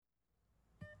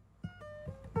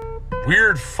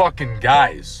weird fucking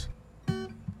guys.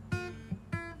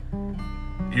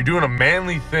 You're doing a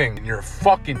manly thing, and you're a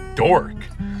fucking dork.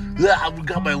 I've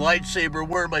got my lightsaber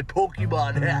wearing my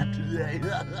Pokemon hat today.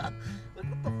 Like, what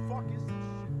the fuck is this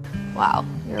shit? Wow,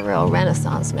 you're a real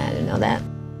Renaissance man, you know that?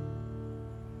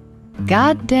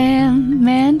 Goddamn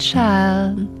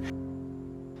man-child.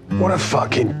 What a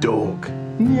fucking dork.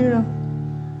 Yeah.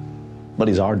 But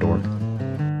he's our dork.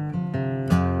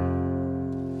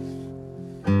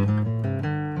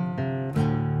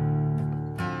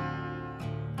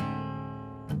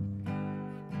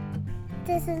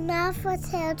 This is not for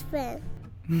children.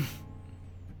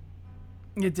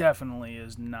 It definitely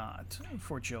is not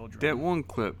for children. That one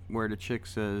clip where the chick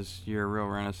says, "You're a real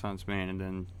Renaissance man," and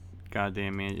then,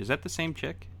 "Goddamn man," is that the same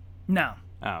chick? No.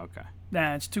 Oh, okay.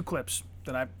 Nah, it's two clips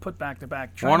that I put back to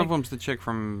back. One of them's the chick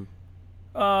from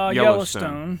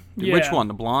Yellowstone. Yeah. Which one?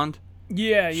 The blonde?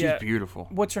 Yeah, She's beautiful.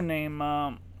 What's her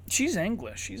name? She's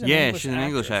English. She's an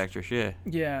English actress. Yeah.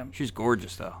 Yeah. She's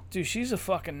gorgeous though. Dude, she's a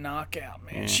fucking knockout,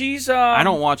 man. Yeah. She's I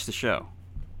don't watch the show,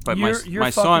 but my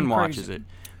you're son fucking watches crazy. it.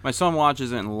 My son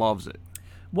watches it and loves it.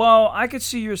 Well, I could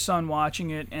see your son watching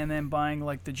it and then buying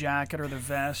like the jacket or the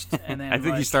vest, and then I think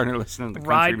like, he started listening to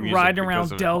country music riding around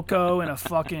because of it. Delco and a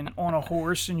fucking on a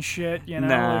horse and shit. You know.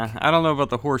 Nah, like, I don't know about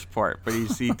the horse part, but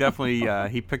he definitely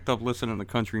he picked up listening to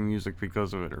country music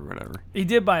because of it or whatever. he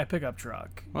did buy a pickup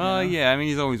truck. Well, you know? yeah, I mean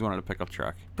he's always wanted a pickup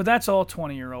truck. But that's all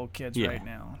 20-year-old kids Yeah, right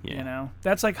now. yeah. You know,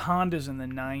 that's like Hondas in the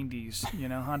 '90s. You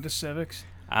know, Honda Civics.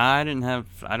 I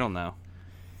don't know.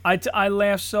 I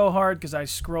laugh so hard because I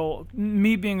scroll.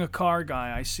 Me being a car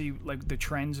guy, I see like the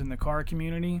trends in the car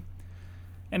community,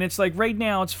 and it's like right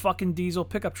now it's fucking diesel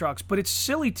pickup trucks. But it's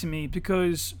silly to me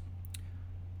because,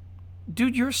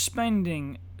 dude, you're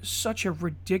spending such a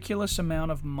ridiculous amount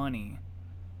of money.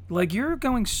 Like you're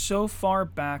going so far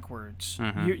backwards.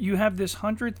 Mm-hmm. You have this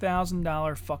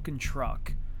 $100,000 fucking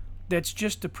truck that's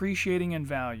just depreciating in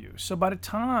value. So by the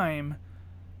time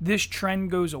this trend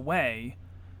goes away,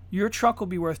 your truck will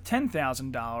be worth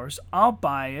 $10,000. I'll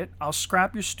buy it. I'll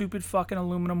scrap your stupid fucking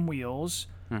aluminum wheels,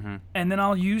 and then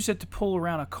I'll use it to pull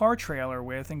around a car trailer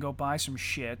with and go buy some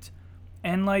shit.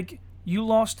 And like you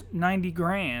lost 90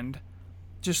 grand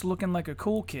just looking like a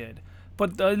cool kid.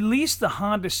 But at least the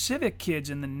Honda Civic kids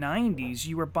in the 90s,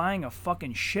 you were buying a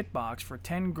fucking shitbox for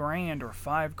 10 grand or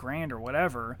 5 grand or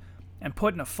whatever, and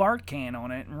putting a fart can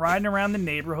on it and riding around the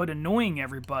neighborhood annoying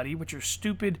everybody with your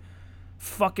stupid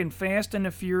fucking Fast and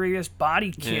the Furious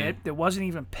body kit that wasn't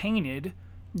even painted,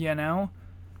 you know?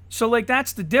 So, like,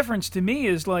 that's the difference to me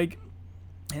is, like,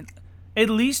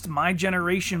 at least my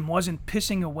generation wasn't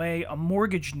pissing away a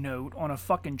mortgage note on a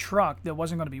fucking truck that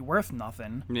wasn't going to be worth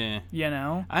nothing. Yeah. You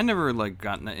know? I never, like,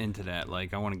 gotten into that.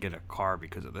 Like, I want to get a car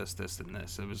because of this, and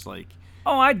this. It was like...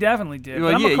 Oh, I definitely did.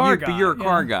 Well, but I'm a car guy. But you're a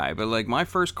car guy. But, like, my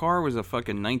first car was a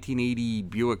fucking 1980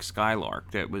 Buick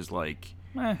Skylark that was, like...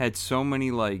 had so many,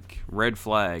 like, red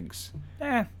flags.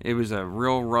 It was a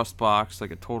real rust box,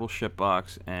 like a total shit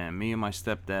box, and me and my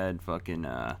stepdad fucking,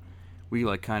 we,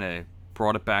 like, kind of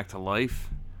brought it back to life.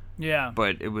 Yeah.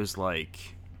 But it was,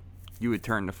 like, you would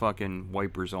turn the fucking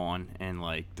wipers on, and,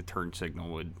 like, the turn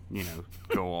signal would, you know,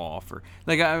 go off. Or,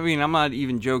 like, I mean, I'm not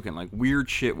even joking. Like, weird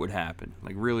shit would happen.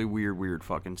 Like, really weird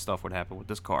fucking stuff would happen with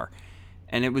this car.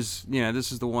 And it was, you know,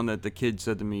 this is the one that the kid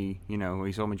said to me, you know, when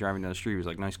he saw me driving down the street, he was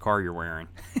like, "Nice car you're wearing."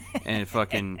 And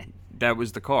fucking, that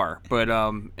was the car. But,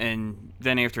 and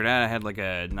then after that, I had like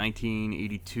a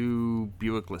 1982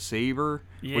 Buick LeSabre,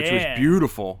 which was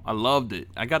beautiful. I loved it.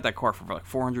 I got that car for like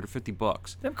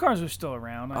 $450. Them cars are still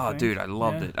around, I think. Dude, I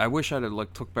loved it. I wish I'd have,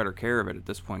 like, took better care of it at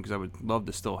this point, because I would love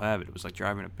to still have it. It was like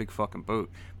driving a big fucking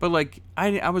boat. But, like,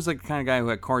 I was like the kind of guy who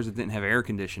had cars that didn't have air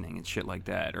conditioning and shit like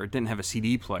that, or it didn't have a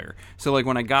CD player. So, like,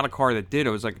 when I got a car that did,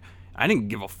 I was like, I didn't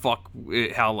give a fuck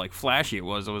how, like, flashy it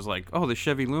was. I was like, oh, the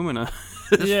Chevy Lumina,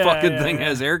 this fucking thing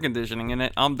has air conditioning in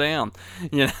it. I'm down.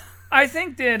 You know? I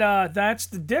think that that's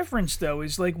the difference, though,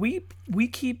 is, like, we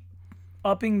keep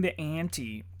upping the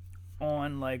ante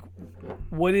on, like,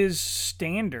 what is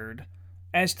standard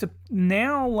as to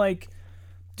now, like,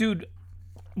 dude,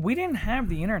 we didn't have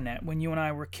the internet when you and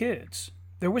I were kids.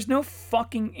 There was no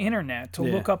fucking internet to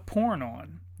look up porn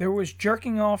on. There was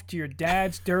jerking off to your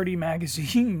dad's dirty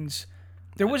magazines.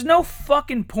 There was no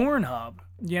fucking Pornhub,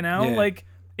 you know? Yeah. Like,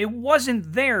 it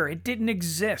wasn't there. It didn't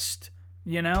exist,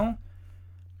 you know?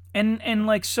 And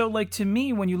like, so, like, to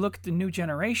me, when you look at the new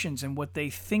generations and what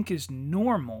they think is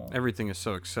normal... Everything is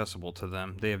so accessible to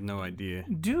them. They have no idea.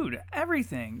 Dude,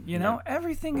 everything, you know?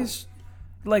 Everything is...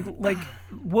 Like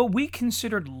what we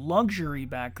considered luxury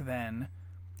back then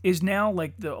is now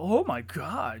like oh my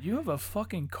God, you have a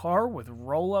fucking car with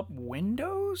roll-up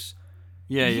windows?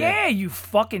 Yeah, Yeah, you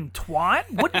fucking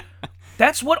twat. What?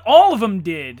 That's what all of them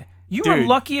did. You were Dude,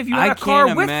 lucky if you had I a car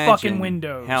can't with fucking imagine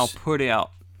windows. How put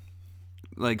out,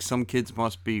 like, some kids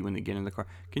must be when they get in the car.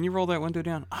 Can you roll that window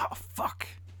down? Oh, fuck.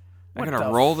 What I gotta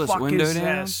the roll this fuck window is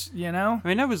down? this, you know? I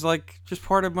mean, that was, like, just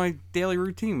part of my daily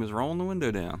routine was rolling the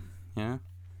window down, you know?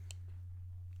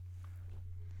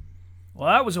 Well,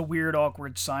 that was a weird,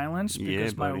 awkward silence Yeah,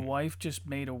 because my buddy. wife just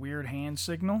made a weird hand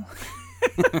signal.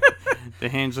 The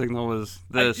hand signal was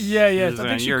this. Yeah. I She's think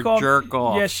saying, she you're called. a jerk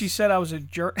off. Yeah, she said I was a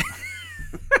jerk.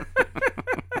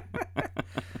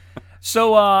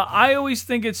 So I always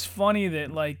think it's funny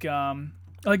that like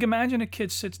imagine a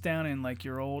kid sits down in like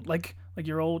your old.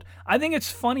 I think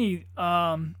it's funny.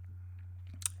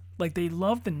 Like they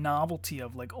love the novelty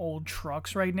of like old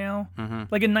trucks right now. Mm-hmm.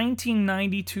 Like a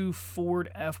 1992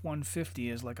 Ford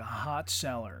F-150 is like a hot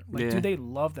seller. Like, Yeah. dude, they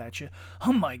love that shit.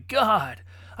 Oh my god,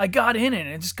 I got in it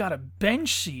and it's got a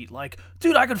bench seat. Like,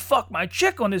 dude, I could fuck my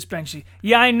chick on this bench seat.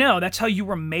 Yeah, I know. That's how you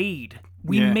were made.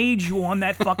 We Yeah. made you on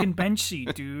that fucking bench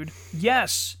seat, dude.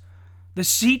 Yes. The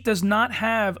seat does not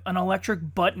have an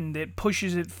electric button that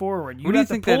pushes it forward. You What do you have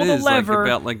think to pull that the is, like, lever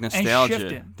about, like, and shift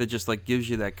nostalgia it. that just, like, gives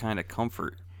you that kind of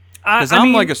comfort? I Because I'm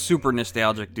mean, like a super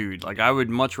nostalgic dude. Like, I would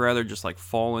much rather just, like,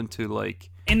 fall into, like,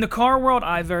 in the car world,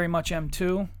 I very much am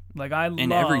too. Like I in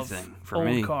love everything for old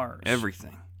me. cars.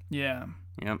 Everything. Yeah.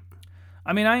 Yep.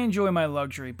 I mean, I enjoy my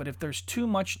luxury, but if there's too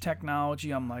much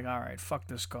technology, I'm like, all right, fuck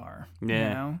this car. Yeah.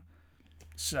 You know?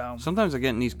 So Sometimes I get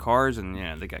in these cars and,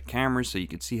 yeah, they got cameras so you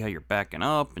can see how you're backing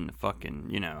up and the fucking,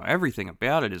 you know, everything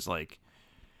about it is like,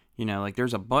 you know, like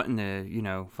there's a button to, you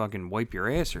know, fucking wipe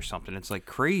your ass or something. It's like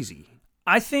crazy.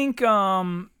 I think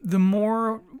the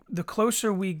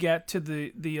closer we get to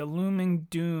the looming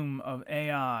doom of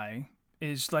AI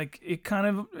is like it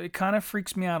kind of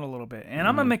freaks me out a little bit. And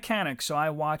I'm a mechanic, so I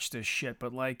watch this shit.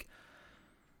 But like,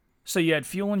 so you had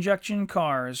fuel injection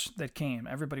cars that came.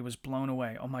 Everybody was blown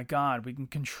away. Oh my God, we can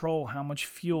control how much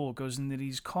fuel goes into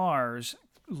these cars,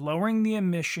 lowering the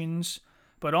emissions,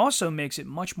 but also makes it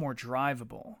much more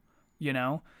drivable. You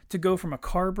know, to go from a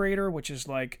carburetor, which is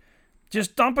like,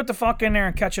 just dump it the fuck in there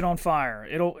and catch it on fire.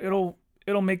 It'll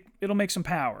make some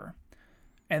power.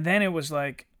 And then it was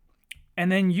like,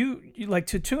 and then you like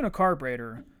to tune a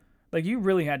carburetor, like you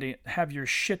really had to have your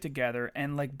shit together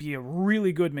and like be a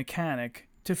really good mechanic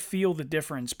to feel the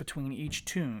difference between each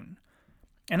tune.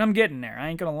 And I'm getting there. I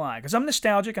ain't gonna lie, because I'm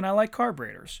nostalgic and I like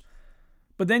carburetors.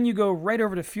 But then you go right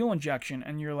over to fuel injection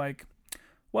and you're like,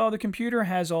 well, the computer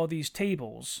has all these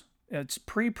tables. It's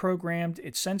pre-programmed.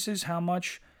 It senses how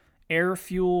much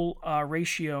air-fuel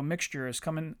ratio mixture is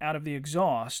coming out of the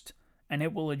exhaust, and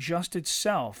it will adjust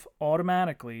itself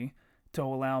automatically to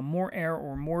allow more air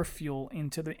or more fuel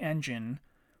into the engine,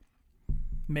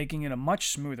 making it a much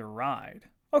smoother ride.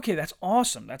 Okay, that's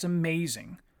awesome. That's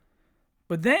amazing.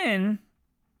 But then,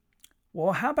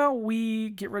 well, how about we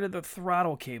get rid of the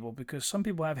throttle cable, because some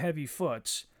people have heavy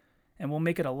foots, and we'll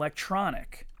make it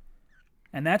electronic.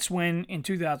 And that's when, in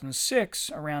 2006,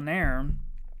 around there,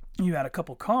 you had a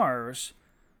couple cars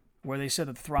where they said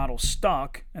the throttle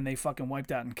stuck and they fucking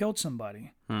wiped out and killed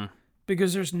somebody.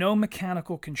 Because there's no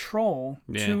mechanical control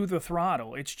to the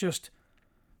throttle. It's just...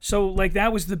 So, like,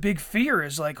 that was the big fear,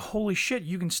 is like, holy shit,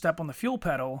 you can step on the fuel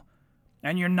pedal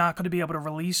and you're not going to be able to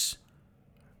release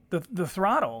the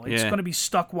throttle. It's going to be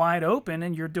stuck wide open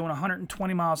and you're doing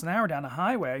 120 miles an hour down the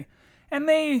highway. And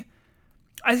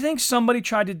I think somebody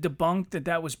tried to debunk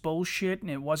that was bullshit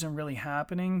and it wasn't really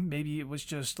happening. Maybe it was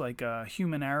just like a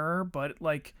human error, but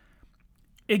like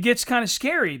it gets kind of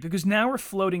scary because now we're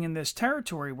floating in this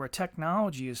territory where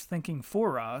technology is thinking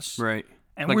for us. Right.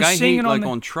 And like we're I seeing hate it on like the...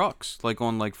 on trucks, like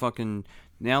on like fucking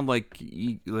now like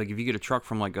if you get a truck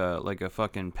from like a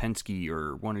fucking Penske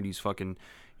or one of these fucking,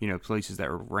 you know, places that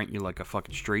rent you like a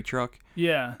fucking straight truck.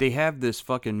 Yeah. They have this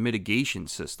fucking mitigation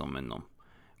system in them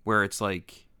where it's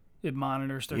like It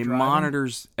monitors their it driving.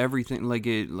 monitors everything, like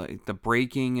the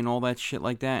braking and all that shit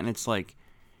like that, and it's like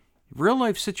real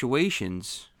life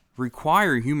situations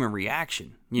require human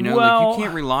reaction. You know, like Well- you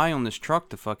can't rely on this truck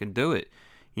to fucking do it.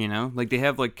 You know, like they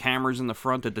have like cameras in the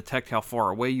front that detect how far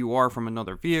away you are from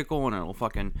another vehicle, and it'll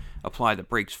fucking apply the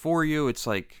brakes for you. It's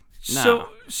like, nah.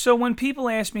 So when people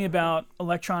ask me about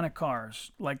electronic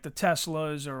cars, like the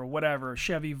Teslas or whatever,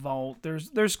 Chevy Volt,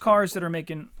 there's cars that are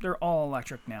they're all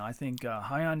electric now. I think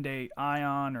Hyundai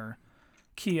Ion or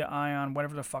Kia Ion,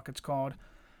 whatever the fuck it's called.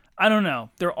 I don't know.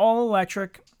 They're all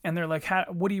electric, and they're like,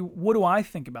 what do I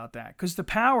think about that? Because the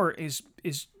power is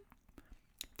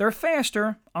they're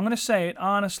faster. I'm gonna say it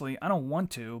honestly. I don't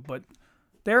want to, but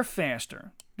they're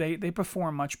faster. They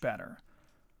perform much better.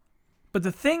 But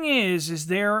the thing is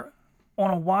they're on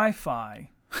a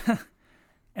Wi-Fi.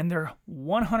 and they're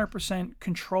 100%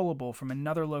 controllable from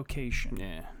another location.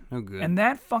 Yeah, no good. And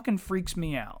that fucking freaks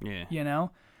me out. Yeah. You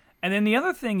know? And then the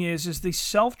other thing is these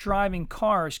self-driving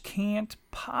cars can't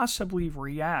possibly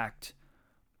react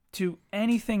to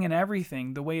anything and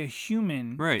everything the way a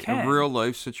human can. A real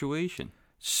life situation.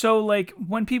 So, like,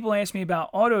 when people ask me about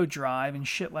auto drive and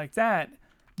shit like that,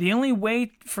 the only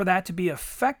way for that to be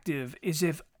effective is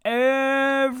if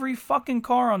every fucking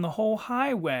car on the whole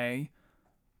highway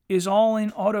is all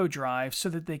in auto drive so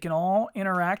that they can all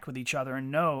interact with each other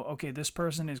and know, okay, this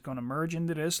person is going to merge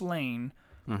into this lane.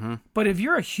 Mm-hmm. But if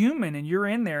you're a human and you're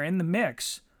in there in the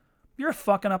mix, you're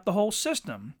fucking up the whole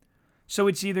system. So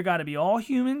it's either got to be all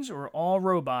humans or all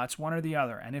robots, one or the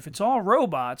other. And if it's all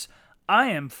robots, I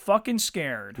am fucking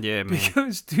scared. Yeah, man.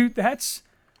 Because, dude, this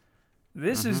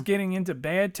is getting into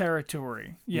bad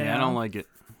territory. You know? I don't like it.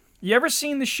 You ever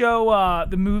seen the show,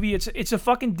 the movie? It's a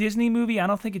fucking Disney movie. I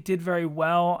don't think it did very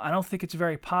well. I don't think it's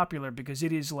very popular because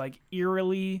it is like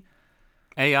eerily.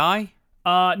 AI?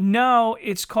 No,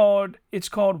 it's called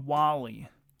WALL-E.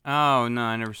 Oh no,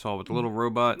 I never saw it with the little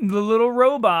robot. The little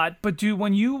robot, but dude,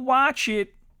 when you watch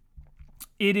it,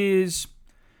 it is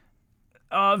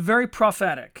very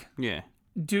prophetic. Yeah.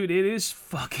 Dude, it is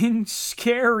fucking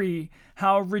scary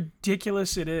how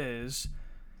ridiculous it is.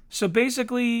 So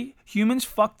basically, humans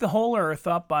fucked the whole Earth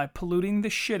up by polluting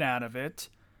the shit out of it,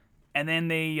 and then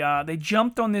they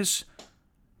jumped on this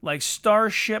like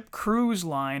Starship cruise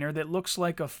liner that looks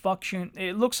like a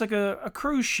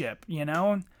cruise ship, you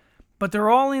know? But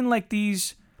they're all in like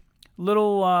these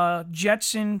little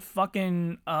Jetson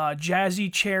fucking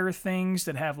jazzy chair things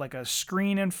that have like a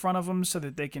screen in front of them so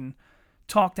that they can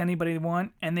talk to anybody they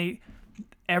want, and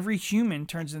every human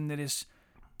turns into this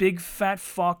big fat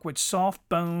fuck with soft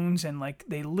bones, and like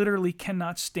they literally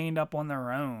cannot stand up on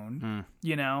their own,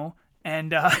 you know?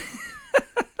 And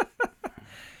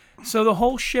so the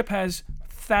whole ship has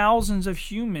thousands of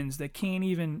humans that can't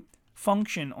even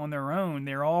function on their own.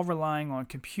 They're all relying on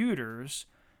computers,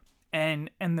 and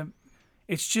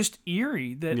it's just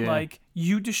eerie that like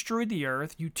you destroyed the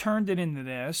Earth, you turned it into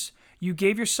this, you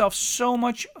gave yourself so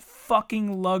much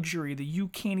fucking luxury that you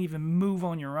can't even move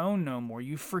on your own no more.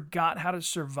 You forgot how to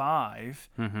survive,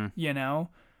 you know?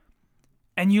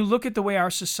 And you look at the way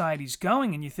our society's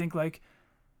going and you think like,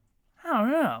 I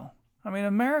don't know. I mean,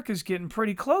 America's getting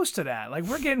pretty close to that. Like,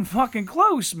 we're getting fucking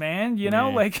close, man, you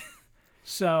know? Like,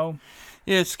 so.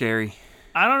 Yeah, it's scary.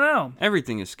 I don't know.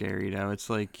 Everything is scary, though. It's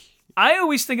like. I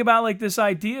always think about, like, this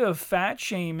idea of fat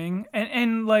shaming,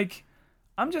 and like,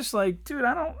 I'm just like, dude,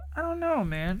 I don't know,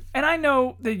 man. And I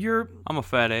know that I'm a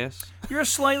fat ass. You're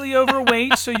slightly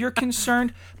overweight, so you're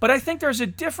concerned. But I think there's a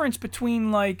difference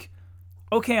between, like,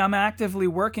 okay, I'm actively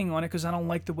working on it because I don't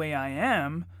like the way I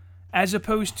am, as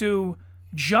opposed to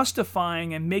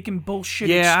justifying and making bullshit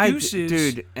excuses.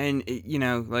 Dude, and you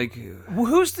know, like,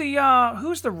 who's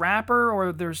the rapper,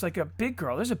 or there's like a big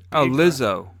girl. There's a big Lizzo.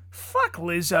 Girl. Fuck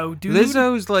Lizzo, dude.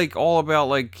 Lizzo's like all about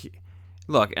like,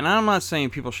 look, and I'm not saying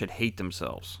people should hate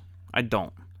themselves. I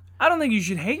don't think you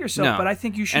should hate yourself, no. but I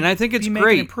think you should. And I think it's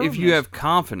great if you have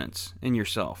confidence in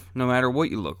yourself, no matter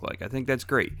what you look like. I think that's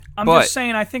great. I'm just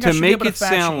saying, I think I should be able to fat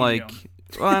sound shame like. you.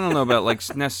 Well, I don't know about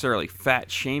like necessarily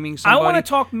fat shaming somebody. I want to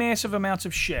talk massive amounts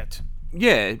of shit.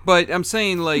 Yeah, but I'm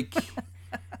saying like,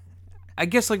 I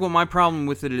guess like what my problem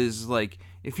with it is like,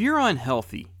 if you're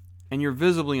unhealthy and you're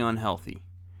visibly unhealthy,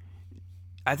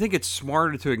 I think it's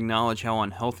smarter to acknowledge how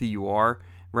unhealthy you are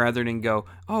rather than go,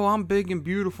 oh, I'm big and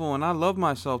beautiful and I love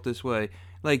myself this way.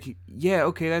 Like, yeah,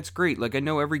 okay, that's great. Like, I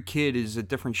know every kid is a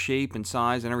different shape and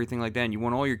size and everything like that, and you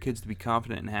want all your kids to be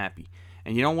confident and happy.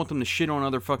 And you don't want them to shit on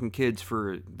other fucking kids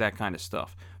for that kind of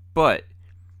stuff. But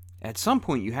at some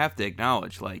point, you have to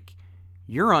acknowledge, like,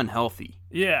 you're unhealthy.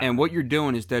 Yeah. And what you're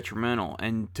doing is detrimental.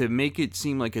 And to make it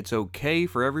seem like it's okay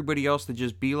for everybody else to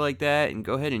just be like that and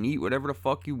go ahead and eat whatever the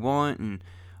fuck you want and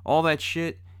all that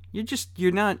shit,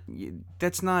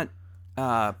 that's not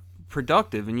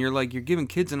productive. And you're giving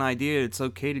kids an idea it's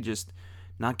okay to just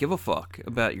not give a fuck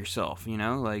about yourself, you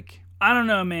know? Like, I don't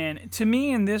know, man. To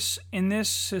me, in this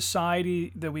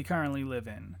society that we currently live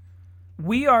in,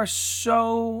 we are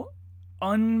so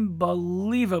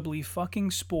unbelievably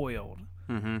fucking spoiled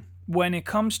when it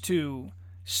comes to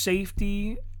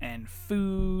safety and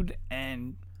food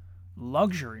and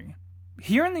luxury.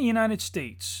 Here in the United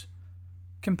States,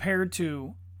 compared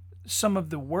to some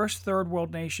of the worst third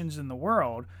world nations in the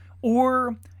world,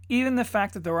 or even the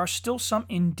fact that there are still some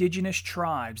indigenous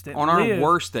tribes that on our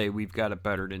worst day, we've got it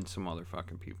better than some other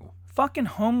fucking people. Fucking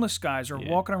homeless guys are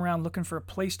walking around looking for a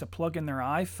place to plug in their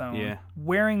iPhone,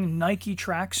 wearing Nike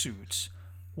tracksuits.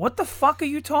 What the fuck are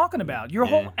you talking about? Your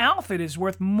whole outfit is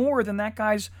worth more than that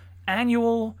guy's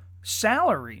annual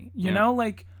salary. You know,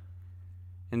 like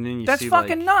And then you that's see,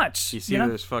 fucking like, nuts. You see know?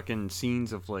 those fucking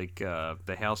scenes of like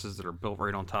the houses that are built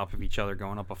right on top of each other,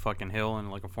 going up a fucking hill in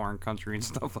like a foreign country and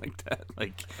stuff like that.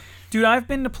 Like, dude, I've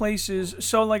been to places.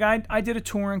 So like I did a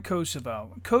tour in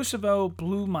Kosovo. Kosovo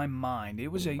blew my mind. It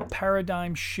was a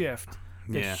paradigm shift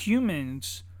that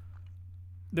humans.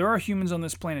 There are humans on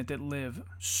this planet that live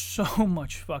so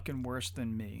much fucking worse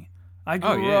than me. I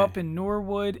grew up in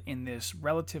Norwood in this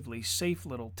relatively safe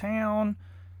little town.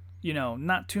 You know,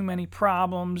 not too many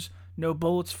problems, no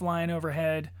bullets flying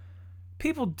overhead.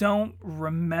 People don't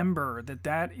remember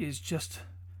that is just...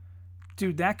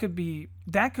 Dude, that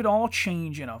could all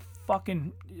change in a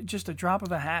fucking... just a drop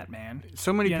of a hat, man.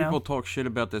 so many people talk shit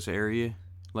about this area,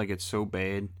 like it's so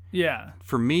bad. Yeah.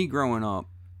 For me growing up,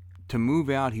 to move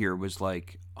out here was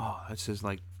like, oh, this is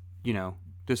like, you know,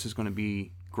 this is going to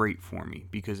be great for me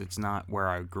because it's not where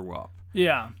I grew up.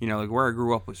 Yeah. You know, like where I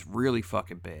grew up was really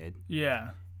fucking bad. Yeah.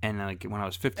 And like when I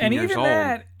was 15 And years even old,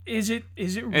 that, is it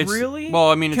really? Well,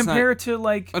 I mean, it's compared to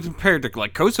like compared to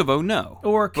like Kosovo, no.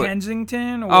 or But-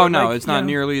 Kensington. Or Oh no, like, it's not you know,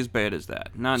 nearly as bad as that.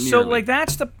 Not nearly. So like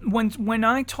that's the when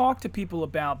I talk to people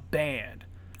about bad.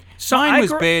 So Mine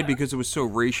was bad because it was so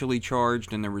racially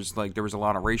charged, and there was a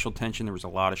lot of racial tension. There was a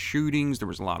lot of shootings. There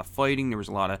was a lot of fighting. There was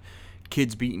a lot of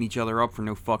kids beating each other up for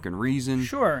no fucking reason.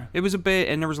 Sure. It was a bad,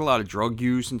 and there was a lot of drug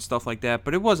use and stuff like that.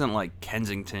 But it wasn't like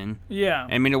Kensington. Yeah.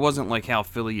 I mean, it wasn't like how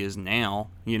Philly is now.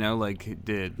 You know, like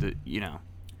the you know.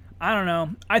 I don't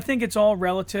know. I think it's all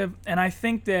relative, and I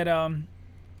think that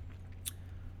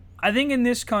I think in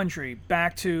this country,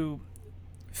 back to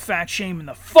fat shaming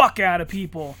the fuck out of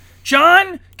people.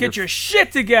 John, get your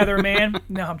shit together, man.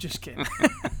 No, I'm just kidding.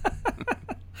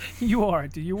 You are,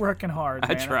 dude. You're working hard,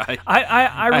 man. I try.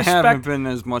 I respect. I haven't been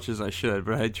as much as I should,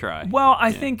 but I try. Well,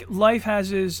 I think life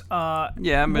has its I've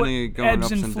been going ebbs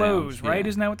ups and and flows, downs, right? yeah.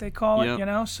 Isn't that what they call it? Yep. You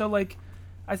know, so like,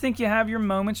 I think you have your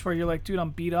moments where you're like, dude,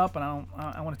 I'm beat up, and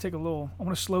I want to take a little, I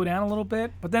want to slow down a little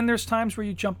bit. But then there's times where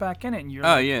you jump back in it, and you're,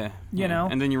 Oh yeah, you know?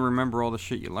 and then you remember all the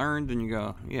shit you learned, and you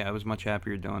go, yeah, I was much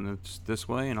happier doing it this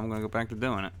way, and I'm gonna go back to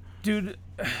doing it. dude,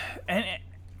 and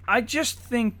I just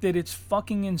think that it's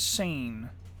fucking insane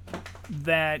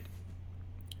that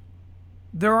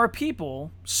there are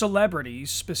people, celebrities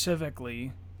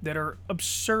specifically, that are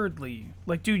absurdly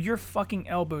like, dude, your fucking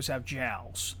elbows have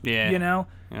jowls. Yeah. You know?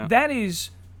 Yeah. That is,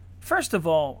 first of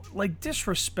all, like,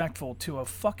 disrespectful to a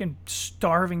fucking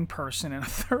starving person in a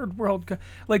third world.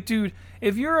 Like, dude,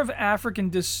 if you're of African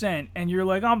descent and you're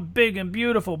like, I'm big and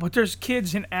beautiful, but there's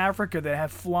kids in Africa that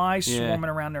have flies swarming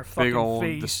around their fucking big old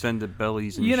face. distended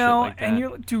bellies and You shit know, like that. and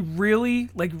you're, dude, really?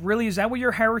 Like, really? Is that what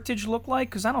your heritage looked like?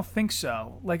 Because I don't think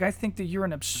so. Like, I think that you're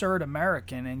an absurd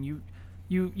American, and you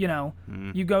know,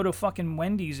 you go to fucking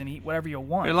Wendy's and eat whatever you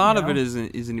want. A lot you of know? it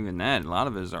isn't even that. A lot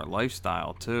of it is our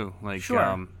lifestyle too. Like,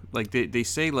 Sure. like they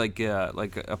say like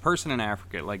a person in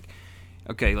Africa, like,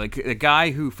 okay, like a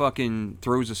guy who fucking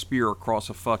throws a spear across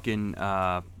a fucking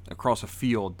across a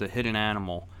field to hit an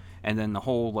animal, and then the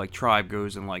whole like tribe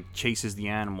goes and like chases the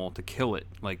animal to kill it,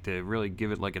 like to really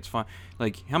give it like it's fun.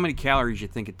 Like, how many calories you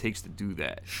think it takes to do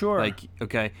that? Sure. Like,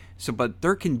 okay, so but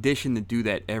they're conditioned to do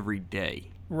that every day.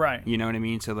 Right. You know what I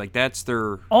mean? So like that's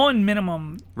their On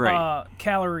minimum Right.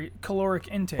 caloric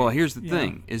intake. Well, here's the you know?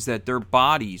 thing: is that their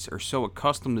bodies are so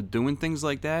accustomed to doing things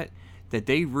like that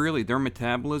they really their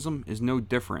metabolism is no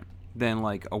different than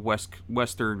like a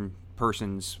Western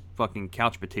person's fucking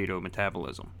couch potato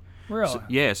metabolism. Really? So,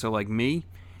 yeah. So like me,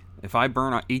 if I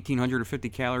burn 1,850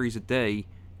 calories a day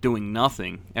doing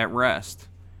nothing at rest,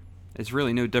 it's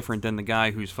really no different than the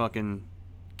guy who's fucking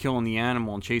killing the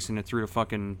animal and chasing it through the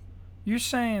fucking. You're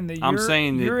saying that I'm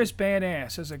saying that- you're as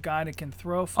badass as a guy that can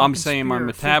throw a fucking I'm saying my spear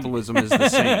 50 metabolism is the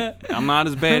same. I'm not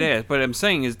as badass, but I'm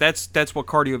saying is that's what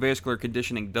cardiovascular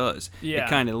conditioning does. Yeah. It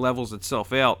kind of levels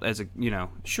itself out as a, you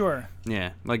know, Sure.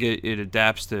 yeah, like it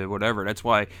adapts to whatever. That's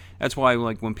why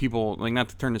like when people, like, not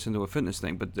to turn this into a fitness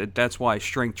thing, but that's why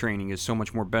strength training is so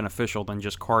much more beneficial than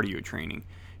just cardio training,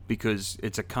 because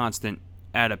it's a constant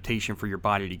adaptation for your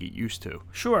body to get used to.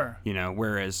 Sure. You know,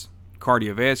 whereas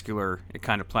cardiovascular, it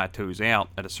kind of plateaus out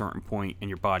at a certain point and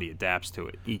your body adapts to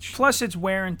it each. Plus, it's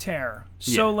wear and tear.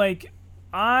 So, Yeah. like,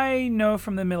 I know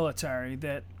from the military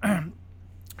that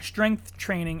strength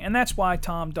training, and that's why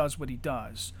Tom does what he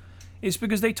does, is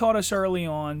because they taught us early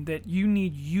on that you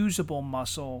need usable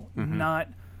muscle, Mm-hmm. not.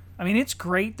 I mean, it's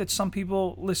great that some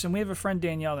people listen. We have a friend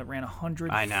Danielle that ran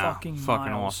 100 I know, fucking miles.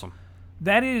 awesome.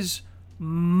 That is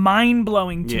mind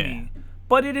blowing to Yeah. me,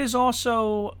 but it is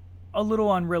also a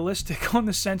little unrealistic on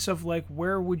the sense of, like,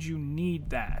 where would you need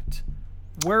that?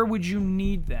 Where would you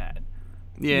need that?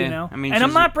 Yeah, you know. I mean, and I'm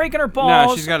she's not breaking her balls.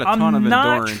 No, she's got a ton I'm of not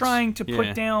endurance. trying to put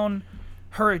Yeah. down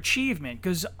her achievement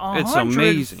because It's 100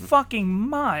 amazing. fucking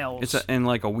miles, in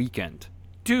like a weekend.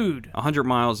 dude. 100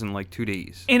 miles in like 2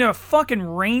 days. In a fucking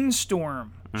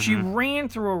rainstorm. She Mm-hmm. ran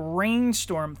through a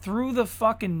rainstorm through the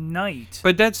fucking night.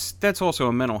 But that's also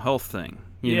a mental health thing.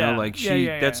 You Yeah, know, like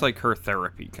yeah, that's yeah. like her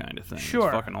therapy kind of thing. Sure.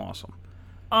 It's fucking awesome.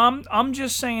 I'm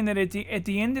just saying that at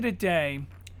the end of the day,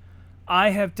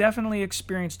 I have definitely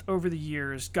experienced over the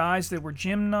years guys that were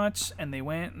gym nuts and they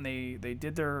went and they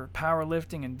did their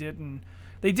powerlifting and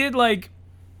they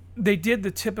did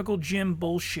the typical gym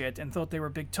bullshit and thought they were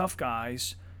big tough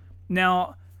guys.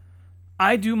 Now,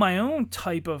 I do my own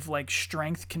type of like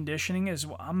strength conditioning as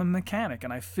well. I'm a mechanic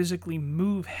and I physically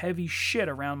move heavy shit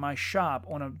around my shop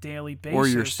on a daily basis. Or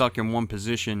you're stuck in one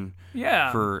position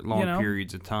Yeah, for long you know?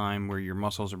 periods of time where your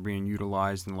muscles are being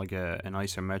utilized in like an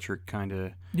isometric kind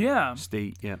of Yeah.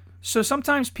 state. Yep. So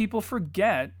sometimes people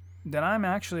forget that I'm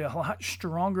actually a lot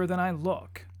stronger than I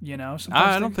look. You know,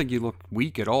 sometimes I don't think you look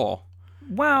weak at all.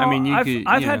 Well, I mean, I've you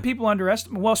had know. people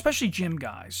underestimate. Well, especially gym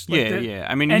guys. Like Yeah.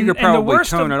 I mean, and- you could and the probably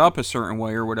worst tone of- it up a certain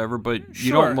way or whatever, but you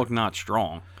Sure. don't look not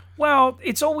strong. Well,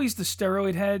 it's always the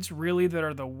steroid heads really that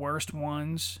are the worst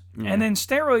ones, Yeah. and then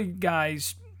steroid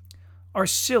guys are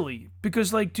silly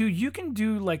because, like, dude, you can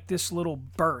do like this little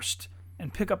burst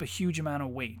and pick up a huge amount of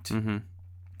weight, Mm-hmm.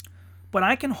 but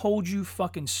I can hold you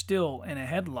fucking still in a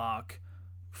headlock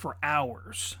for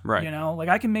hours. Right. You know, like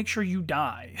I can make sure you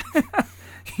die.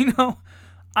 You know,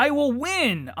 I will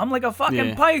win. I'm like a fucking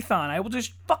Yeah. python. I will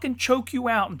just fucking choke you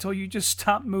out until you just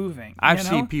stop moving. I you know?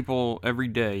 see people every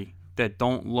day that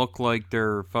don't look like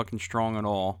they're fucking strong at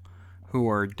all, who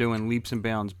are doing leaps and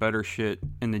bounds better shit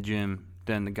in the gym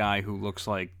than the guy who looks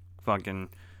like fucking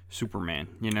Superman.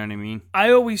 You know what I mean? I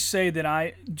always say that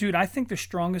I think the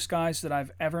strongest guys that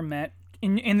I've ever met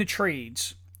in the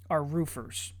trades are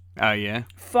roofers. Oh yeah.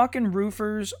 Fucking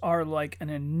roofers are like an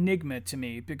enigma to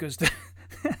me because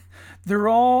they're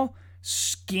all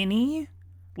skinny,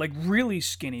 like really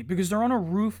skinny, because they're on a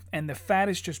roof and the fat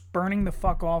is just burning the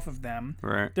fuck off of them.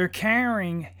 Right. They're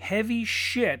carrying heavy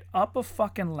shit up a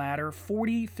fucking ladder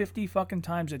 40, 50 fucking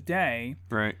times a day.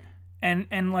 Right.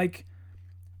 And like,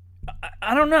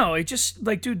 I don't know. It just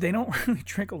like, dude, they don't really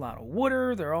drink a lot of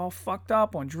water. They're all fucked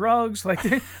up on drugs. Like,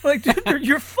 dude,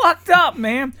 you're fucked up,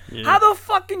 man. Yeah. How the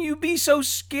fuck can you be so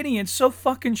skinny and so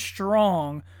fucking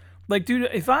strong? Like, dude,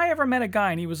 if I ever met a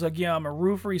guy and he was like, yeah, I'm a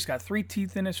roofer. He's got 3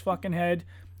 teeth in his fucking head.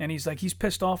 And he's like, he's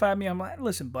pissed off at me. I'm like,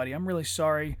 listen, buddy, I'm really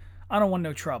sorry. I don't want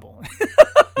no trouble.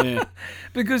 Yeah.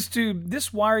 Because, dude,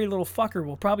 this wiry little fucker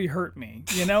will probably hurt me.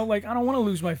 You know? Like, I don't want to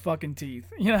lose my fucking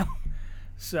teeth. You know?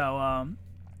 So,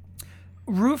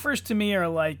 roofers to me are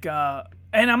like, and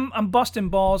I'm busting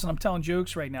balls and I'm telling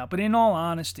jokes right now, but in all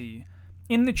honesty,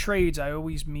 in the trades, I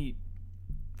always meet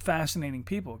fascinating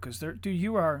people because dude,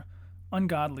 you are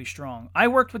ungodly strong. I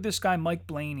worked with this guy, Mike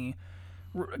Blaney.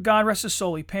 God rest his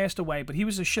soul, he passed away, but he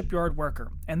was a shipyard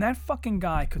worker, and that fucking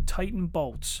guy could tighten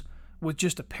bolts with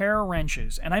just a pair of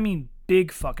wrenches, and I mean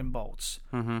big fucking bolts,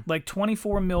 like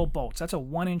 24 mil bolts. That's a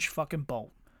 1-inch fucking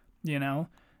bolt, you know.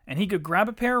 And he could grab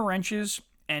a pair of wrenches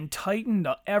and tighten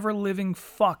the ever-living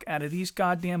fuck out of these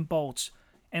goddamn bolts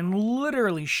and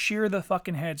literally shear the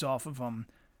fucking heads off of them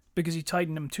because he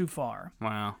tightened them too far.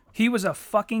 Wow. He was a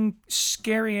fucking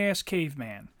scary-ass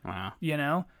caveman, Wow. you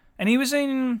know? And he was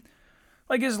in,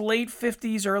 like, his late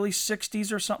 50s, early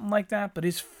 60s or something like that, but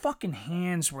his fucking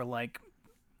hands were like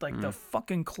the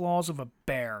fucking claws of a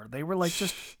bear. They were like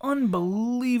just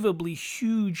unbelievably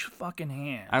huge fucking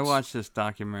hands. I watched this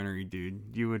documentary, dude.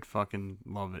 You would fucking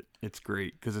love it. It's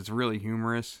great because it's really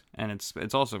humorous and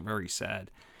it's also very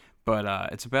sad. But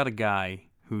it's about a guy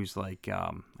who's like,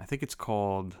 I think it's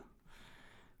called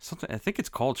something. I think it's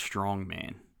called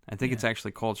Strongman. I think it's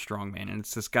actually called Strongman, and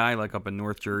it's this guy like up in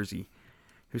North Jersey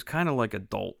who's kind of like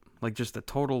adult, like just a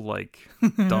total like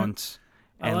dunce.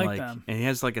 And I like them. And he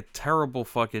has like a terrible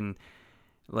fucking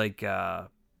like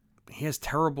he has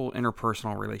terrible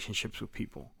interpersonal relationships with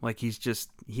people. Like he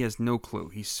has no clue.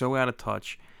 He's so out of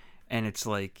touch, and it's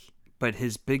like, but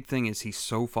his big thing is he's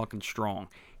so fucking strong.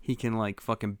 He can like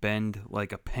fucking bend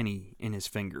like a penny in his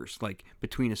fingers, like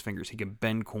between his fingers. He can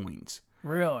bend coins.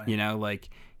 Really? You know, like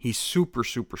he's super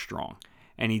super strong,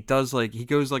 and he goes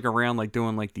like around like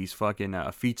doing like these fucking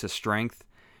feats of strength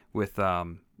with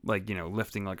like, you know,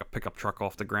 lifting like a pickup truck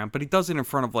off the ground, but he does it in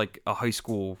front of like a high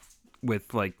school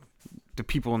with like the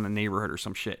people in the neighborhood or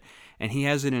some shit. and he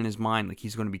has it in his mind like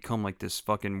he's going to become like this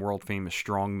fucking world famous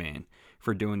strongman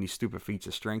for doing these stupid feats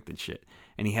of strength and shit.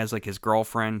 And he has like his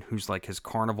girlfriend who's like his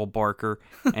carnival barker,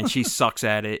 and she sucks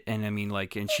at it. And I mean,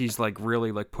 like, and she's like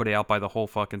really like put out by the whole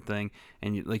fucking thing.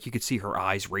 And like you could see her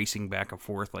eyes racing back and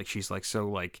forth, like she's like so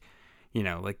like, you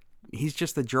know, like he's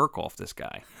just a jerk off, this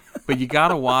guy. But you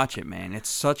gotta watch it, man. It's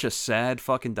such a sad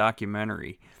fucking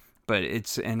documentary. But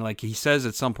it's, and like he says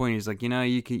at some point, he's like, you know,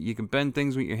 you can bend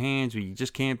things with your hands, but you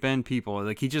just can't bend people.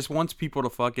 Like he just wants people to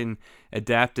fucking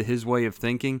adapt to his way of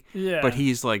thinking. Yeah. But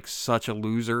he's like such a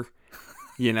loser,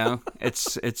 you know.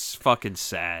 It's fucking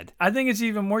sad. I think it's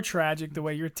even more tragic the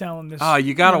way you're telling this. Oh,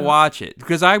 you gotta watch it,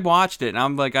 because I watched it and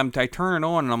I'm like, I turn it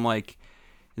on and I'm like,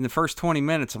 in the first 20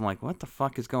 minutes, I'm like, what the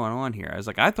fuck is going on here? I was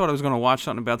like, I thought I was gonna watch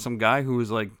something about some guy who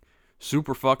was like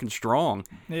super fucking strong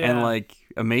and like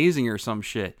amazing or some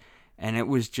shit. And it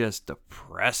was just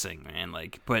depressing, man.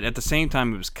 Like, but at the same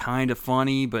time, it was kind of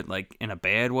funny, but like in a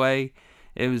bad way.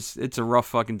 It's a rough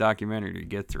fucking documentary to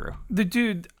get through.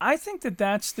 I think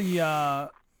that's the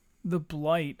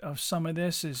blight of some of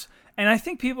this is, and I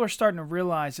think people are starting to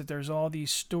realize that there's all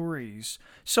these stories.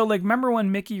 So like, remember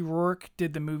when Mickey Rourke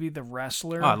did the movie The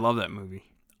Wrestler? Oh, I love that movie.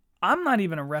 I'm not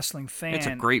even a wrestling fan. It's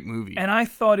a great movie. And I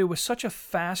thought it was such a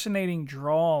fascinating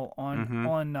draw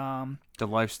on the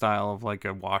lifestyle of like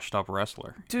a washed up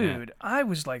wrestler. Dude, I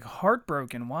was like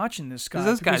heartbroken watching this guy.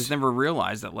 Because those guys never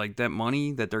realize that like that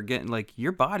money that they're getting, like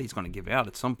your body's going to give out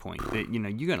at some point. That, you know,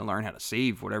 you got to learn how to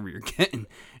save whatever you're getting.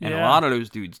 And a lot of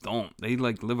those dudes don't. They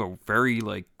like live a very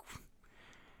like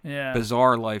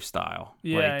bizarre lifestyle.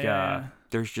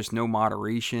 There's just no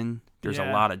moderation. There's a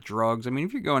lot of drugs. I mean,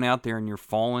 if you're going out there and you're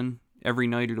falling every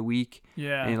night of the week,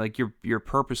 and like you're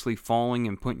purposely falling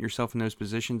and putting yourself in those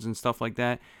positions and stuff like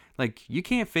that, like you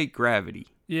can't fake gravity.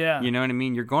 Yeah. You know what I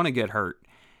mean? You're going to get hurt.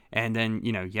 And then,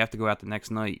 you know, you have to go out the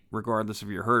next night regardless if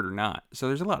you're hurt or not. So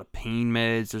there's a lot of pain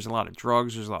meds, there's a lot of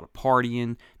drugs, there's a lot of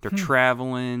partying, they're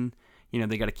traveling, you know,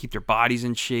 they got to keep their bodies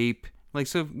in shape. Like,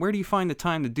 so where do you find the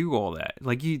time to do all that?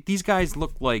 Like, these guys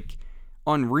look like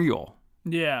unreal.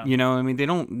 Yeah. You know, I mean,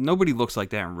 nobody looks like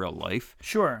that in real life.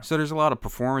 Sure. So there's a lot of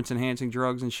performance-enhancing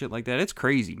drugs and shit like that. It's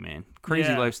crazy, man.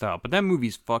 Crazy lifestyle. But that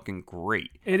movie's fucking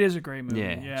great. It is a great movie.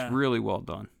 Yeah, it's really well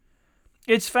done.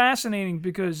 It's fascinating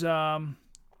because, I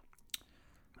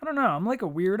don't know, I'm like a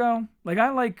weirdo. Like,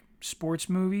 I like sports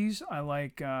movies. I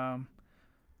like,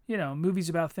 you know, movies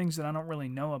about things that I don't really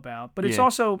know about. But it's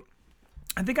also,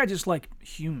 I think I just like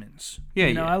humans. Yeah,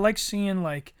 you know, I like seeing,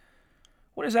 like,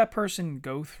 what does that person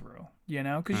go through? You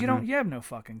know, because you have no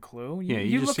fucking clue.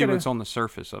 You just see what's on the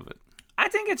surface of it. I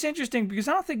think it's interesting because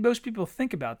I don't think most people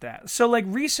think about that. So, like,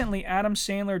 recently, Adam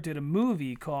Sandler did a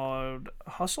movie called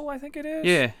Hustle, I think it is.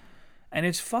 Yeah. And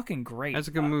it's fucking great. That's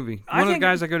a good movie. One of the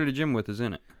guys I go to the gym with is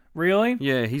in it. Really?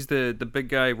 Yeah, he's the big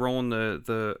guy rolling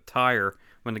the tire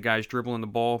when the guy's dribbling the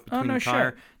ball between the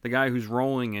tire. Shit. The guy who's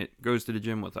rolling it goes to the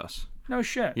gym with us. No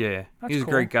shit. Yeah. That's he's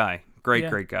cool. a great guy.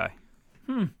 Great guy.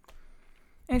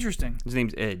 Interesting. His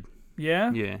name's Ed.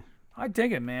 Yeah? Yeah. I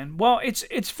dig it, man. Well,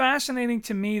 it's fascinating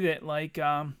to me that, like,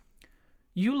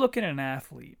 you look at an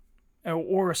athlete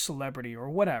or a celebrity or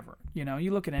whatever, you know,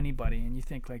 you look at anybody and you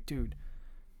think, like, dude,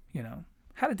 you know,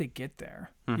 how did they get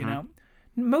there? You know?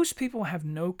 Most people have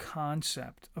no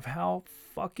concept of how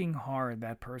fucking hard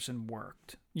that person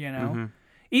worked, you know?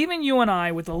 Even you and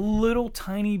I, with a little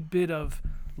tiny bit of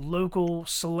local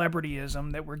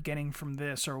celebrityism that we're getting from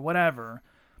this or whatever,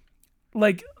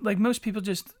 like most people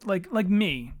just, like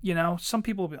me, you know? Some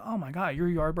people will be, oh my God, you're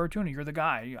Yardbird Tuna, you're the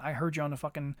guy. I heard you on the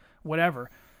fucking whatever.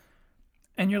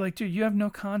 And you're like, dude, you have no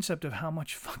concept of how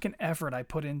much fucking effort I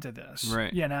put into this.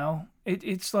 Right. You know?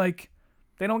 It's like,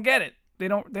 they don't get it. They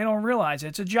don't realize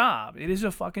it's a job. It is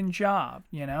a fucking job,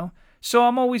 you know? So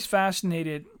I'm always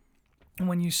fascinated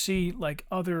when you see, like,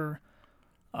 other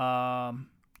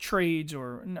trades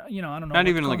or, you know, I don't know. Not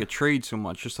even like a trade so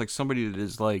much, just like somebody that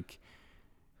is, like,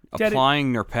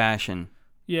 applying their passion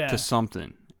to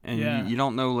something. And you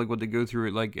don't know, like, what they go through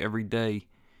it, like, every day,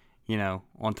 you know,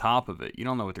 on top of it. You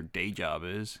don't know what their day job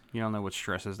is. You don't know what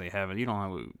stresses they have. You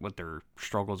don't know what their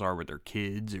struggles are with their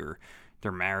kids or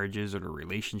their marriages or their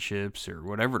relationships or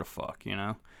whatever the fuck, you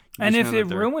know? And if it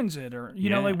ruins it or,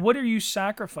 you know, like, what are you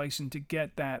sacrificing to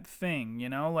get that thing, you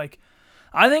know? Like,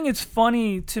 I think it's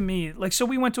funny to me. Like, so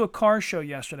we went to a car show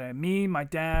yesterday. Me, my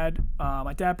dad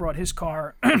brought his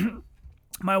car.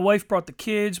 My wife brought the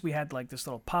kids. We had, like, this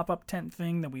little pop-up tent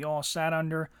thing that we all sat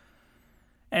under.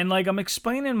 And, like, I'm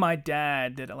explaining to my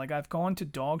dad that, like, I've gone to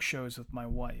dog shows with my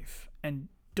wife. And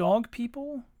dog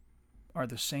people are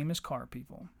the same as car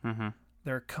people.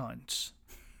 They're cunts.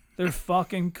 They're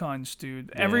fucking cunts,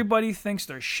 dude. Everybody thinks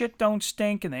their shit don't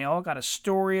stink, and they all got a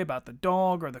story about the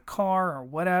dog or the car or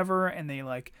whatever, and they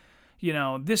like,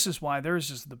 this is why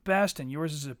theirs is the best and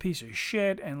yours is a piece of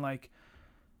shit, and like,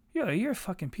 your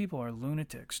fucking people are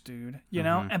lunatics, dude.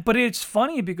 But it's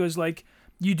funny because like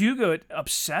you do get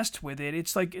obsessed with it.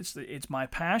 It's like it's my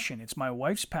passion. It's my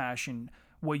wife's passion.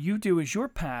 What you do is your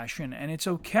passion, and it's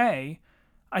okay.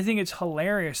 I think it's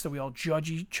hilarious that we all judge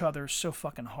each other so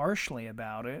fucking harshly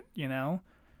about it, I mean,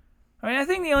 I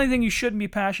think the only thing you shouldn't be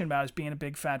passionate about is being a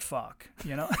big fat fuck,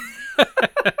 You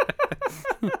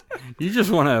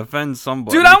just want to offend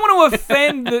somebody. Dude, I want to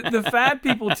offend the fat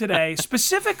people today,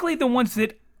 specifically the ones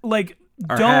that, like,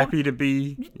 are don't... happy to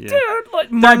be... Yeah. Dude,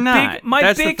 like,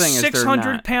 my big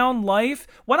 600-pound life,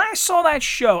 when I saw that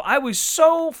show, I was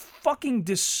so fucking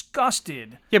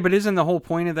disgusted. Yeah, but isn't the whole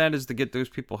point of that is to get those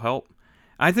people help?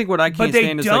 I think what I can't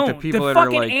stand is like the people that are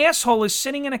like... The fucking asshole is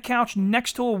sitting in a couch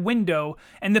next to a window,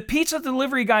 and the pizza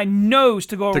delivery guy knows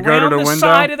to go around the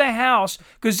side of the house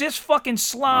because this fucking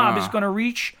slob is going to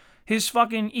reach his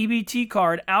fucking EBT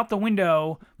card out the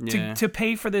window to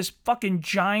pay for this fucking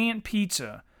giant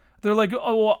pizza. They're like,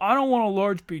 oh, well, I don't want a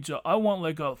large pizza. I want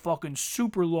like a fucking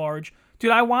super large.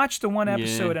 Dude, I watched the one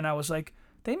episode and I was like,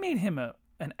 they made him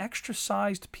an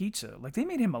extra-sized pizza. Like, they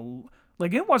made him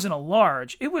like, it wasn't a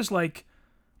large. It was like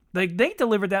they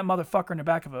delivered that motherfucker in the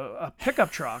back of a pickup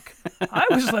truck. I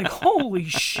was like, holy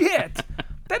shit.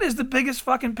 That is the biggest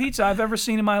fucking pizza I've ever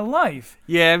seen in my life.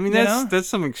 Yeah, I mean, that's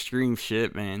some extreme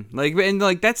shit, man. Like, and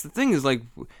like, that's the thing is like,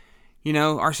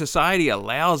 our society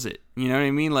allows it. You know what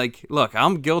I mean? Like, look,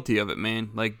 I'm guilty of it, man.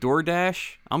 Like,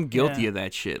 DoorDash, I'm guilty of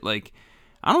that shit. Like,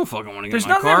 I don't fucking want to get in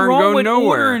my car and go nowhere. There's nothing wrong with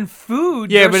ordering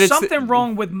food. Yeah, There's something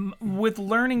wrong with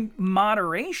learning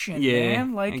moderation,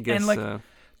 man. Like, I guess so.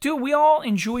 Dude, we all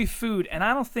enjoy food, and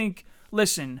I don't think.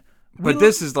 Listen,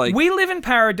 this is like we live in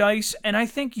paradise, and I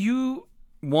think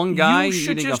one guy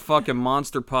eating a fucking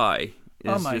monster pie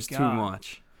is just too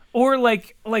much. Or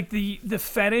like the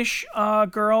fetish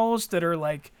girls that are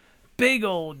like big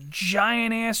old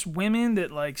giant ass women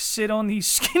that like sit on these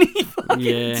skinny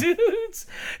fucking dudes.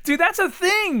 Dude, that's a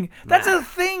thing. That's a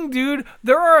thing, dude.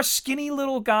 There are skinny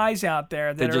little guys out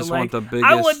there that just are like, want the biggest...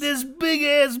 I want this big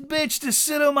ass bitch to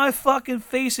sit on my fucking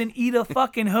face and eat a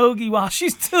fucking hoagie while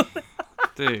she's doing it.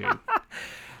 Dude.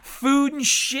 Food and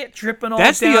shit dripping all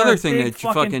That's down the other her thing big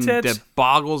that tits. that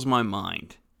boggles my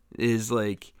mind is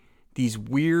like these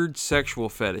weird sexual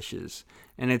fetishes.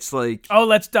 And it's like, oh,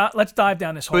 let's dive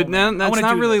down this hole. But now that's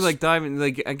not really this. like diving.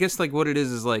 Like, I guess like what it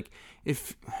is like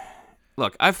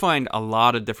look, I find a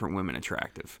lot of different women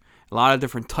attractive, a lot of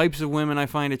different types of women I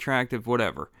find attractive,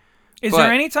 whatever. Is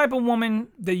there any type of woman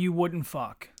that you wouldn't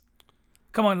fuck?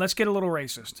 Come on, let's get a little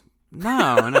racist.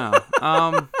 No.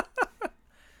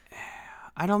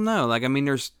 I don't know. Like, I mean,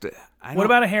 what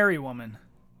about a hairy woman?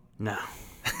 No.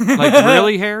 Like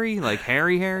really hairy? Like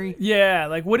hairy? Yeah,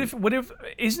 like what if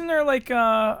isn't there like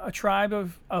a tribe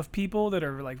of people that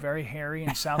are like very hairy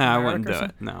in South America? I wouldn't do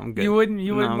it. No, I'm good. You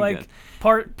wouldn't like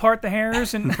part the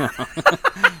hairs and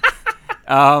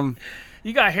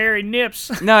you got hairy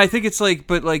nips. No, I think it's like,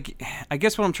 but like, I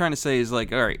guess what I'm trying to say is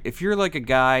like, all right, if you're like a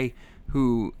guy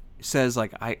who says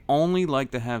like, I only like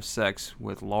to have sex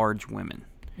with large women.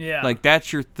 Yeah. Like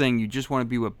that's your thing. You just want to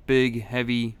be with big,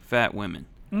 heavy, fat women.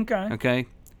 Okay?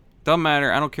 Doesn't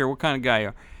matter. I don't care what kind of guy you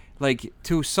are. Like,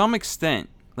 to some extent,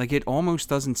 like, it almost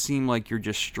doesn't seem like you're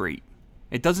just straight.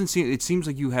 It seems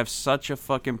like you have such a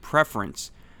fucking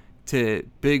preference to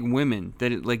big women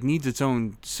that it, like, needs its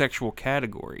own sexual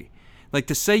category. Like,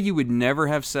 to say you would never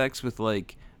have sex with,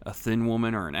 like, a thin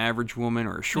woman or an average woman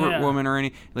or a short woman or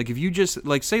any... Like, if you just...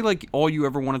 Like, say, like, all you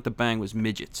ever wanted to bang was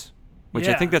midgets. Which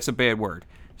I think that's a bad word.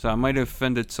 So I might have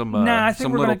offended some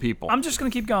little people. I'm just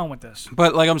going to keep going with this.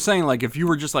 But like I'm saying, like if you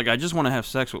were just like, I just want to have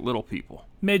sex with little people.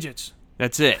 Midgets.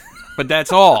 That's it. But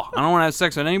that's all. I don't want to have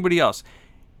sex with anybody else.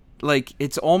 Like,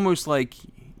 it's almost like,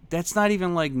 that's not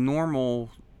even like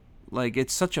normal. Like,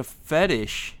 it's such a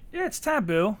fetish. Yeah, it's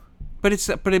taboo. But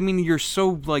I mean, you're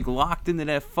so like locked into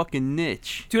that fucking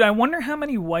niche. Dude, I wonder how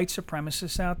many white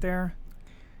supremacists out there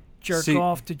jerk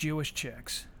off to Jewish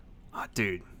chicks. Oh,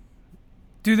 dude,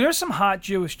 there's some hot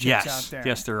Jewish chicks out there.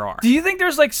 Yes, there are. Do you think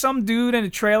there's like some dude in a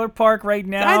trailer park right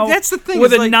now? That's the thing.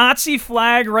 With a Nazi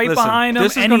flag behind him,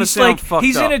 and he's like,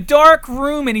 he's in a dark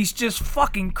room and he's just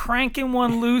fucking cranking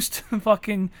one loose to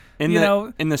fucking,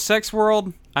 in the sex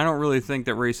world, I don't really think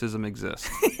that racism exists.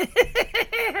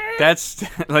 That's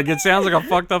like, it sounds like a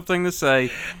fucked up thing to say.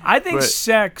 I think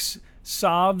sex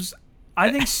solves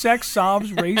I think sex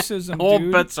solves racism, All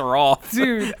dude. bets are off.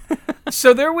 Dude.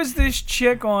 So there was this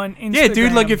chick on Instagram. Yeah,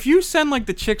 dude, like if you send like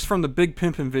the chicks from the Big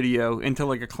Pimpin' video into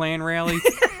like a Klan rally,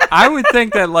 I would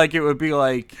think that like it would be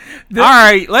like, all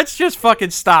right, let's just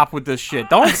fucking stop with this shit.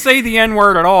 Don't say the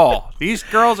N-word at all. These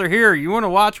girls are here. You want to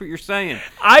watch what you're saying.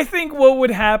 I think what would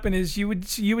happen is you would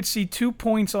see 2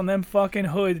 points on them fucking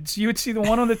hoods. You would see the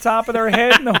one on the top of their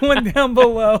head and the one down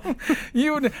below.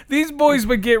 These boys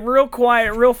would get real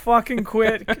quiet, real fucking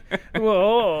quick.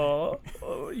 Whoa,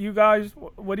 you guys,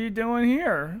 what are you doing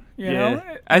here? You know?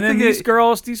 And then these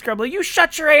girls like, you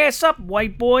shut your ass up,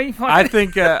 white boy. I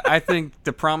think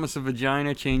the promise of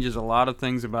vagina changes a lot of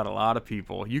things about a lot of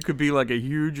people. You could be like a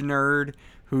huge nerd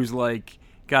who's like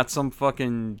got some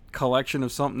fucking collection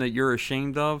of something that you're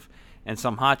ashamed of, and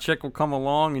some hot chick will come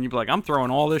along and you'd be like, I'm throwing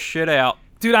all this shit out.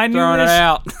 Dude, I knew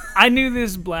this. I knew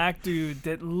this black dude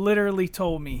that literally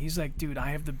told me, he's like, dude,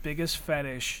 I have the biggest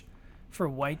fetish for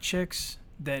white chicks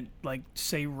that like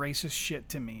say racist shit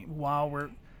to me while we're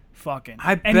fucking.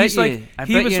 I bet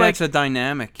you that's a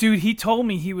dynamic. Dude, he told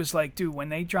me, he was like, dude, when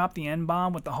they drop the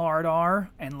N-bomb with the hard R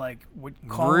and like would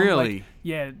call him,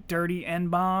 like, dirty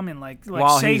N-bomb and like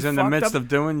while say he's in the midst of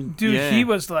doing, dude, he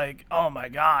was like, oh my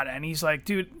God. And he's like,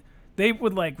 dude, they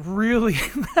would like really,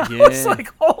 I was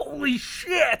like, holy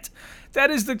shit. That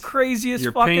is the craziest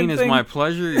your fucking thing. Your pain is my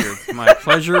pleasure. My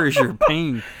pleasure is your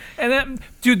pain. And then,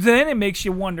 dude, then it makes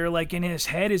you wonder, like, in his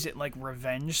head, is it like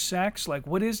revenge sex? Like,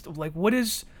 what is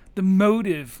the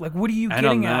motive? Like, what are you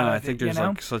getting out of it? I think there's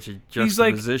like such a He's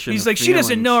juxtaposition. like, she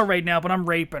doesn't know it right now, but I'm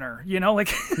raping her. You know,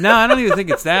 like. No, I don't even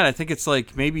think it's that. I think it's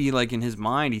like maybe like in his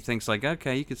mind he thinks like,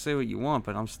 okay, you can say what you want,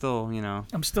 but I'm still,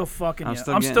 I'm still fucking.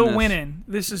 I'm still winning.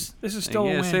 This is still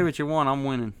a win. Say what you want. I'm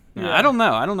winning. Yeah. I don't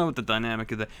know. I don't know what the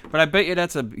dynamic of that, but I bet you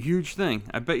that's a huge thing.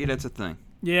 I bet you that's a thing.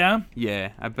 Yeah.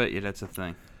 Yeah, I bet you that's a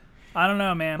thing. I don't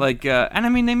know, man. Like, and I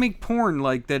mean, they make porn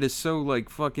like that is so like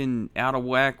fucking out of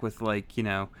whack with like,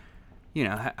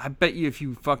 I bet you if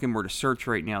you fucking were to search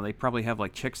right now, they probably have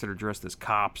like chicks that are dressed as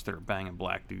cops that are banging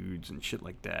black dudes and shit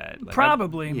like that. Like,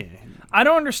 probably. I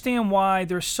don't understand why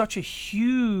there's such a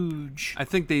huge. I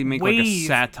think they make like a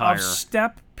satire of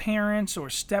step parents or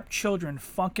stepchildren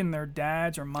fucking their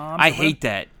dads or moms. I hate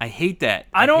that.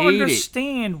 I don't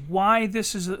understand why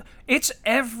this is. It's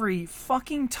every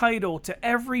fucking title to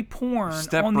every porn on the entire.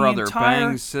 Stepbrother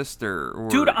bangs sister. Or,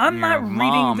 dude, I'm not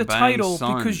reading the title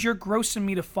son. Because you're grossing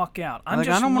me to fuck out. I'm like,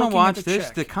 just I don't want to watch this.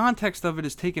 The context of it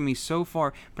has taken me so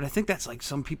far, but I think that's like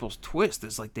some people's twist.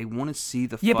 Is like they want to see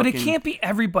the. Yeah, but it can't be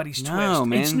everybody's twist.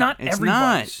 Man, it's not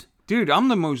everybody's. Not. Dude, I'm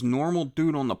the most normal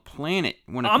dude on the planet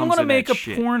when it comes to that shit. I'm gonna make a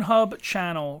Pornhub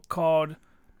channel called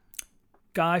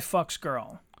Guy Fucks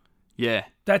Girl. Yeah.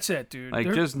 That's it, dude.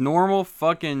 Like, just normal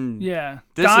fucking... Yeah.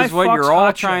 This Guy is what fucks you're all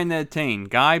hot trying chick. to attain.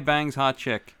 Guy bangs hot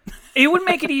chick. It would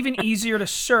make it even easier to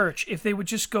search if they would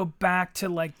just go back to,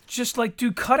 like,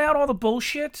 dude, cut out all the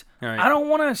bullshit. Right. I don't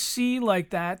want to see, like,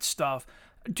 that stuff.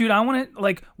 Dude, I want to,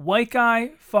 like, white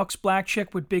guy fucks black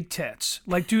chick with big tits.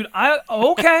 Like, dude,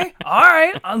 okay, all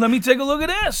right, let me take a look at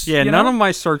this. Yeah, none of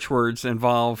my search words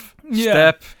involve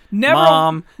step, never,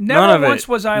 mom, never none of once it.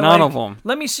 Was I none like, of them.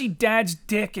 Let me see dad's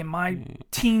dick in my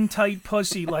teen tight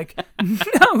pussy. Like,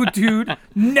 no, dude,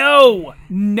 no.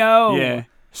 Yeah.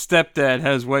 Stepdad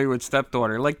has way with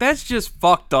stepdaughter. Like, that's just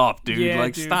fucked up, dude. Yeah,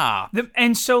 like, dude. stop.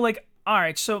 And so, like, all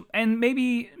right, so, and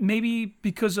maybe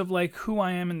because of, like, who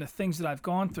I am and the things that I've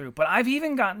gone through, but I've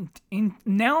even gotten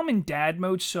now I'm in dad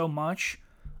mode so much,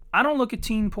 I don't look at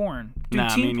teen porn. Dude,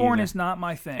 teen porn is not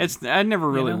my thing. I never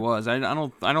really was. I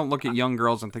don't look at young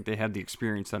girls and think they have the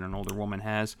experience that an older woman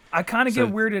has. I kind of get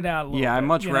weirded out a little bit. Yeah, I'd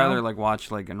much rather, like, watch,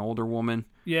 like, an older woman.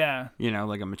 Yeah.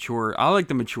 Like a mature... I like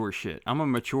the mature shit. I'm a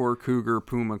mature cougar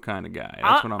puma kind of guy.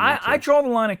 That's what I'm into. I draw the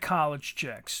line at college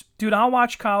chicks. Dude, I'll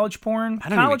watch college porn. I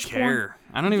don't even care.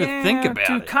 I don't even think about it.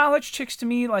 Dude, college chicks to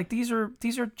me, like, these are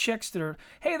chicks that are,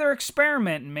 hey, they're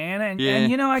experimenting, man.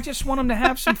 And I just want them to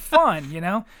have some fun,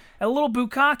 A little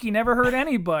bukkake never hurt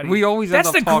anybody. We always end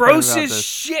up talking about this. That's the grossest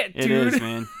shit, dude. It is,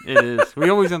 man. It is. We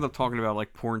always end up talking about,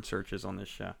 like, porn searches on this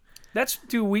show.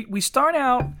 Dude, we start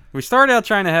out... We start out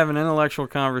trying to have an intellectual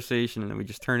conversation, and then we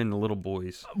just turn into little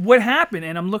boys. What happened?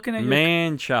 And I'm looking at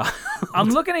Man-child. I'm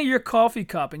looking at your coffee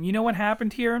cup, and you know what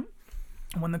happened here?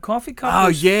 When the coffee cup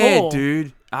was full... full,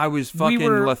 dude. I was fucking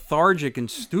lethargic and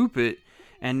stupid,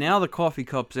 and now the coffee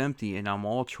cup's empty, and I'm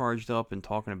all charged up and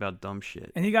talking about dumb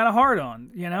shit. And you got a heart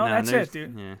on, That's it,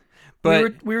 dude. Yeah.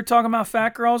 But we were talking about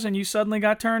fat girls, and you suddenly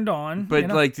got turned on. But,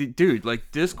 like, dude,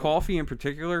 like, this coffee in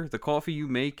particular, the coffee you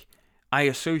make... I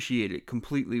associate it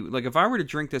completely. Like, if I were to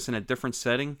drink this in a different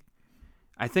setting,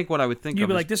 I think what I would think You'd of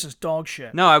be is, like, this is dog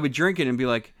shit. No, I would drink it and be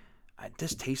like,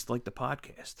 this tastes like the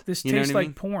podcast. This You know tastes what I like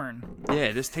mean? porn.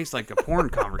 Yeah, this tastes like a porn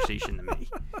conversation to me.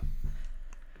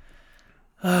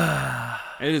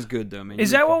 It is good though, man.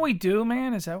 Is that what we do,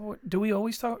 man? Is that what? Do we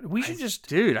always talk? We should just.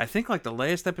 Dude, I think like the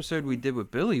last episode we did with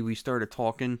Billy, we started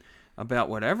talking about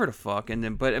whatever the fuck, and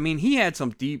then, but I mean, he had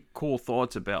some deep, cool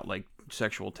thoughts about like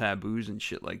sexual taboos and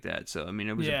shit like that. So I mean,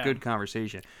 it was a good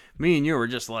conversation. Me and you were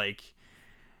just like,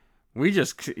 we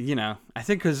just, I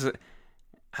think because.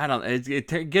 I don't.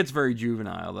 It gets very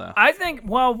juvenile though. I think.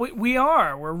 Well, we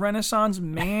are. We're Renaissance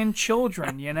man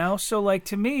children, So like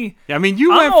to me. Yeah, I mean,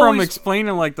 you went from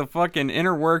explaining like the fucking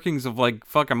inner workings of like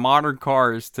fucking modern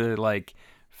cars to like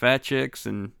fat chicks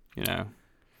and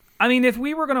I mean, if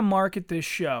we were gonna market this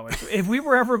show, if we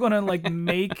were ever gonna like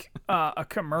make a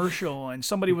commercial and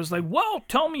somebody was like, "Well,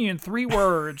 tell me in 3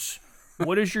 words,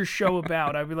 what is your show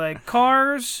about?" I'd be like,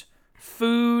 cars,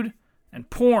 food, and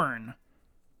porn.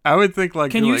 I would think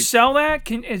like. Can you sell that?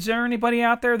 Is there anybody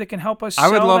out there that can help us? I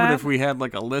would love that? it if we had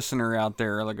like a listener out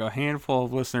there, like a handful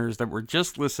of listeners that were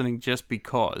just listening just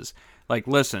because. Like,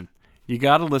 listen, you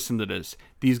got to listen to this.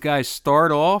 These guys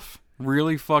start off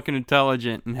really fucking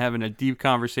intelligent and having a deep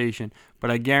conversation, but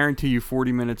I guarantee you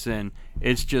 40 minutes in,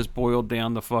 it's just boiled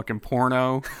down to fucking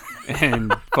porno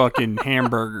and fucking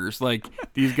hamburgers. Like,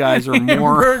 these guys are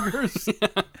hamburgers.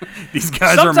 These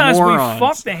guys Sometimes are morons. we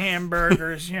fuck the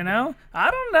hamburgers, I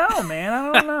don't know, man.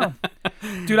 I don't know.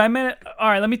 Dude, I met it. All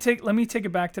right, let me take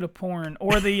it back to the porn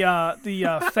or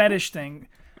the fetish thing.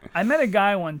 I met a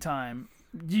guy one time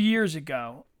years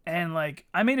ago. And, like,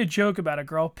 I made a joke about a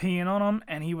girl peeing on him,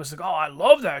 and he was like, "Oh, I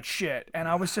love that shit." And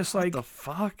I was just like, what the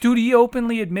fuck? Dude, he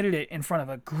openly admitted it in front of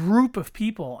a group of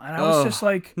people. And I was just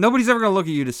like... Nobody's ever going to look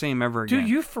at you the same ever again. Dude,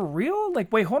 you for real?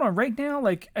 Like, wait, hold on. Right now?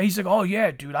 Like, he's like, "Oh,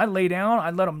 yeah, dude, I lay down. I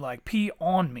let him, like, pee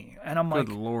on me." And I'm like...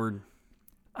 Good Lord.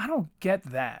 I don't get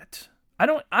that. I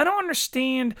don't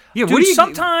understand. Yeah, Dude, what do you...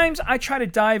 sometimes I try to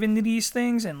dive into these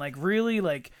things and, like, really,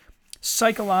 like...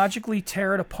 psychologically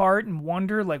tear it apart and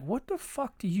wonder, like, what the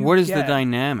fuck do you What is get? the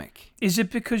dynamic? Is it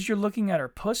because you're looking at her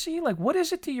pussy? Like, what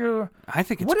is it that you're... I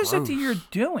think it's What gross. is it that you're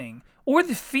doing? Or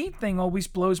the feet thing always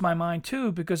blows my mind,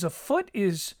 too, because a foot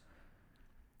is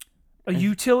a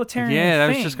utilitarian thing. Yeah, I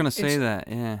was just going to say that,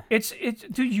 yeah. It's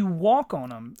dude, you walk on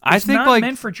them. I It's think, not like...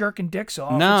 meant for jerking dicks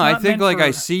off. No, It's I not think, meant like, for...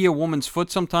 I see a woman's foot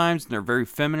sometimes, and they're very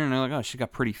feminine, and they're like, "Oh, she's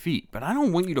got pretty feet." But I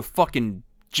don't want you to fucking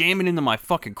jam it into my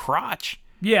fucking crotch.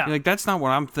 Yeah. Like, that's not what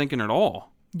I'm thinking at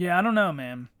all. Yeah, I don't know,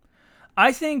 man.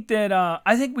 I think that,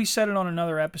 I think we said it on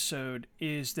another episode,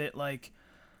 is that, like,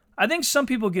 I think some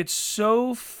people get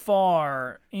so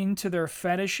far into their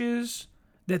fetishes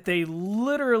that they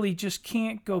literally just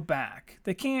can't go back.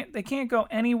 They can't go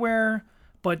anywhere,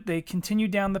 but they continue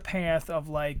down the path of,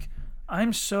 like,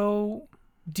 I'm so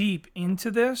deep into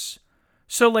this.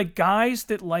 So, like, guys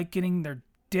that like getting their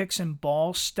dicks and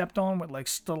balls stepped on with, like,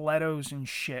 stilettos and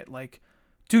shit, like...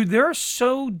 Dude, they're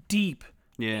so deep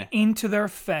into their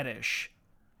fetish.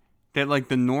 That, like,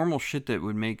 the normal shit that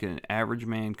would make an average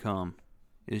man come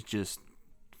is just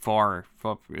far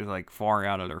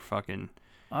out of their fucking...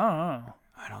 I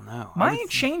don't know. Mine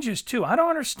changes, too. I don't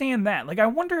understand that. Like, I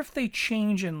wonder if they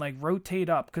change and, like, rotate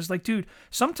up. Because, like, dude,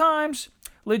 sometimes...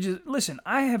 Listen,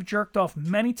 I have jerked off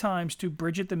many times to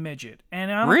Bridget the Midget.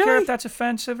 And I don't care if that's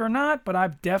offensive or not, but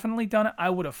I've definitely done it. I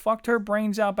would have fucked her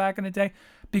brains out back in the day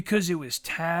because it was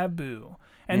taboo.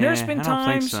 And there's been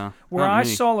times where I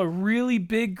saw a really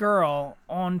big girl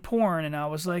on porn, and I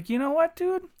was like, you know what,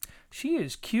 dude? She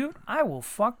is cute. I will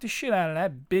fuck the shit out of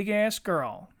that big-ass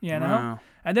girl, you know? Wow.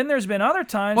 And then there's been other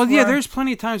times Well, where... yeah, there's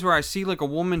plenty of times where I see, like, a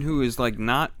woman who is, like,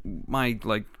 not my,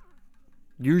 like...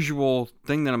 usual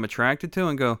thing that I'm attracted to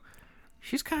and go,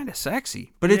 she's kind of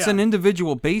sexy, but it's an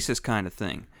individual basis kind of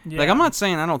thing. Like, I'm not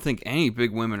saying I don't think any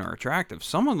big women are attractive.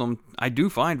 Some of them I do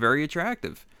find very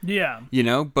attractive. Yeah.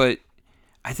 But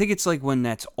I think it's like when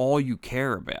that's all you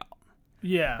care about.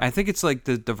 Yeah. I think it's like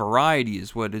the variety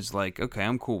is what is like, okay,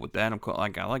 I'm cool with that. I'm cool.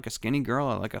 Like, I like a skinny girl.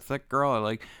 I like a thick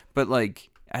girl. But like,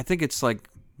 I think it's like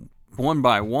one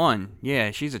by one.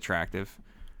 Yeah, she's attractive.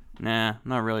 Nah, I'm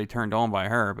not really turned on by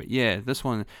her, but yeah, this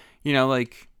one,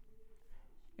 like,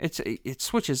 it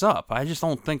switches up. I just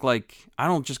don't think, like, I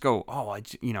don't just go, oh,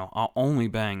 I'll only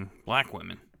bang black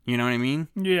women. You know what I mean?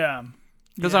 Yeah.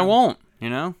 Because I won't,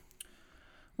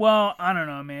 Well, I don't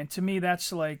know, man. To me,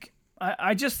 that's like,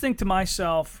 I just think to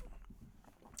myself,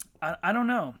 I don't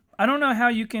know. I don't know how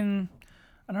you can...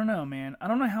 I don't know, man. I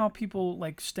don't know how people,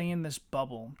 like, stay in this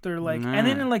bubble. They're like, and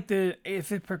then, like,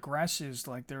 if it progresses,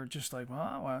 like, they're just like,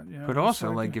 well, But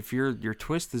also, like, if your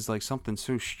twist is, like, something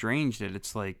so strange that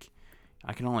it's like,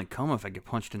 I can only come if I get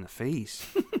punched in the face.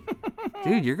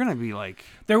 Dude, you're gonna be like.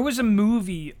 There was a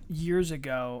movie years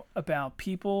ago about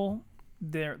people.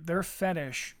 Their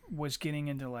fetish was getting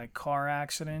into like car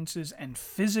accidents and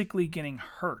physically getting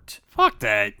hurt. Fuck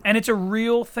that. And it's a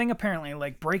real thing apparently,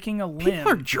 like breaking a limb.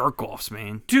 People are jerk-offs,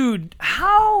 man. Dude,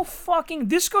 how fucking...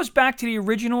 This goes back to the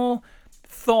original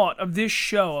thought of this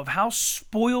show, of how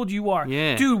spoiled you are.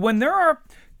 Yeah. Dude, when there are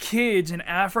kids in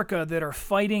Africa that are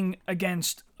fighting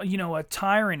against, a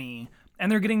tyranny,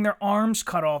 and they're getting their arms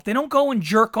cut off, they don't go and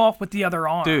jerk off with the other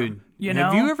arm. Dude, you know?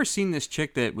 have you ever seen this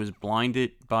chick that was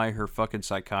blinded by her fucking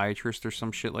psychiatrist or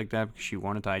some shit like that because she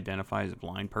wanted to identify as a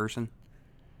blind person?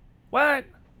 What?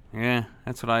 Yeah,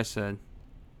 that's what I said.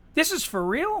 This is for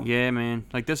real? Yeah, man.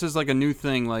 Like, this is like a new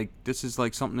thing. Like, this is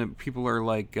like something that people are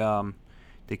like,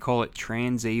 they call it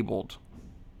transabled.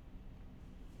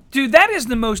 Dude, that is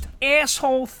the most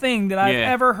asshole thing that I've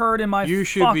ever heard in my You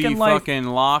should fucking be life. fucking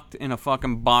locked in a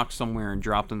fucking box somewhere and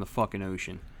dropped in the fucking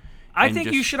ocean. I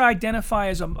think you should identify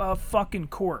as a fucking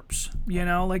corpse,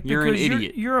 like You're an because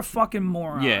idiot. You're a fucking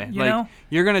moron. Yeah, you like know?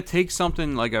 you're gonna take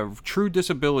something like a true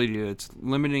disability that's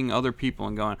limiting other people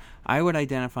and going, I would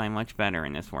identify much better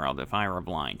in this world if I were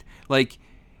blind. Like,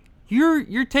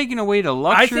 you're taking away the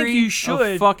luxury I think you should,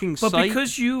 of fucking but sight.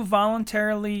 because you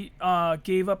voluntarily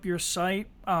gave up your sight,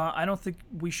 I don't think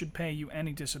we should pay you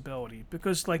any disability.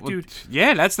 Because, dude,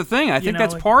 yeah, that's the thing. I think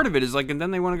that's like- part of it. Is like, and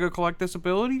then they want to go collect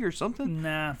disability or something.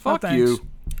 nah, Fuck no thanks. you.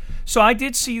 So I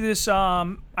did see this.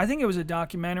 I think it was a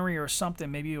documentary or something.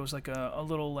 Maybe it was like a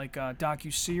little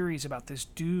docu-series about this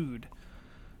dude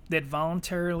that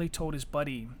voluntarily told his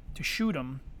buddy to shoot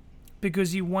him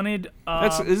because he wanted.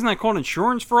 Isn't that called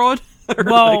insurance fraud?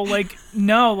 Well,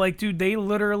 no, dude, they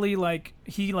literally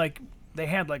they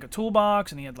had like a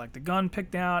toolbox and he had like the gun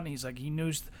picked out and he's like he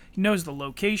knows the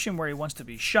location where he wants to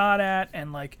be shot at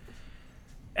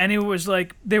and it was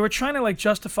like they were trying to like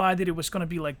justify that it was going to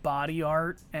be like body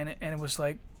art and it was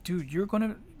like, dude, you're going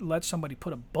to let somebody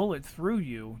put a bullet through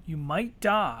you, you might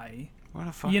die. What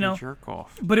a fucking jerk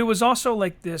off. But it was also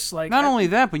like this like not only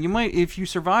that, but you might, if you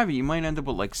survive it, you might end up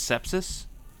with like sepsis.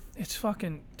 It's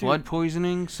fucking... Dude, blood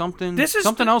poisoning, something else will kill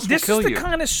you. This is the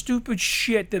kind of stupid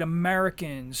shit that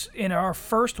Americans, in our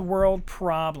first world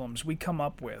problems, we come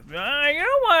up with. You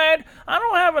know what? I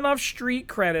don't have enough street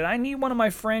credit. I need one of my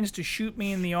friends to shoot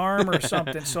me in the arm or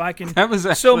something so I can... That was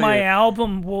so actually my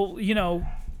album will,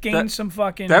 gain some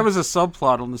fucking... That was a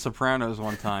subplot on The Sopranos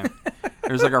one time.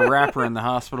 There's like a rapper in the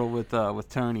hospital with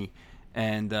Tony.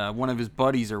 And one of his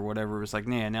buddies or whatever was like,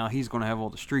 "Nah, now he's gonna have all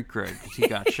the street cred because he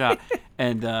got shot."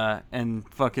 And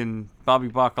fucking Bobby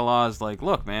Bacala's like,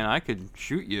 "Look, man, I could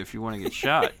shoot you if you want to get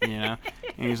shot, And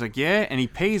he's like, "Yeah," and he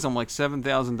pays him like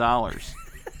 $7,000.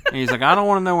 And he's like, "I don't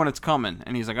want to know when it's coming."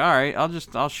 And he's like, "All right,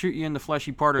 I'll shoot you in the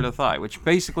fleshy part of the thigh," which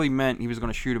basically meant he was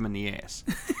gonna shoot him in the ass.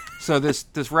 So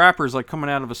this rapper's like coming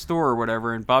out of a store or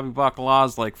whatever, and Bobby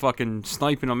Bacala's like fucking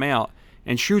sniping him out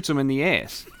and shoots him in the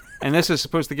ass. And this is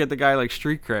supposed to get the guy like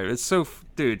street cred. It's so,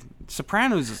 dude,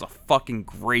 Sopranos is a fucking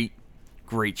great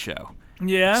show.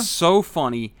 Yeah. So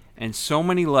funny and so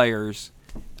many layers.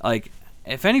 Like,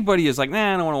 if anybody is like,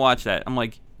 nah, I don't want to watch that, I'm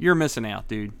like, you're missing out,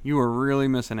 dude. You are really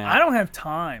missing out. I don't have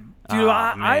time. Dude,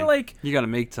 I like... You got to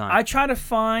make time. I try to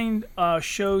find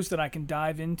shows that I can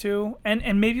dive into.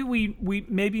 And maybe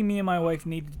maybe me and my wife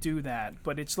need to do that.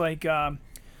 But it's like...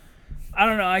 I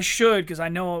don't know. I should because I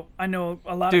know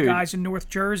a lot of guys in North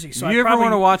Jersey. So you ever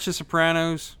want to watch The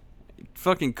Sopranos?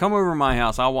 Fucking come over to my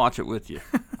house. I'll watch it with you.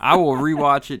 I will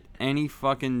rewatch it any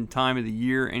fucking time of the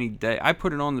year, any day. I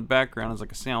put it on the background as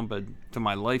like a soundbed to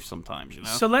my life sometimes.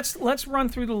 So let's run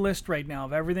through the list right now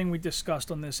of everything we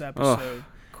discussed on this episode.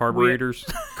 Carburetors,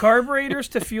 carburetors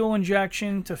to fuel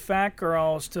injection to fat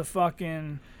girls to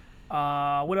fucking.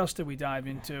 What else did we dive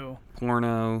into?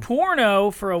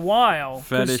 Porno for a while.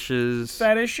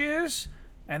 Fetishes,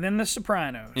 and then The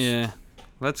Sopranos. Yeah,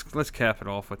 let's cap it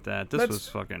off with that. This was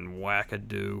fucking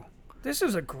wackadoo. This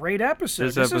is a great episode.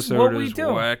 This episode is what we do.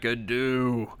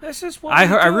 Wackadoo. This is what we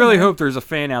do. I really hope there's a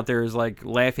fan out there who's like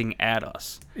laughing at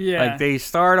us. Yeah. Like they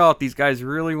start off, these guys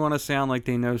really want to sound like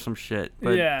they know some shit.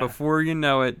 But before you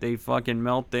know it, they fucking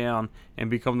melt down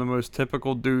and become the most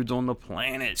typical dudes on the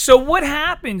planet. So what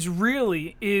happens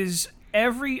really is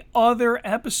every other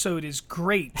episode is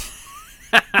great.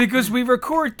 Because we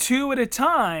record 2 at a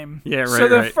time. Yeah, right. So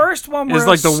the first one is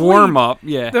like the warm up.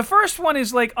 Yeah. The first one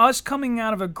is like us coming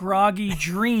out of a groggy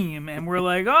dream, and we're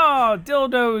like, oh,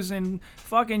 dildos and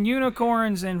fucking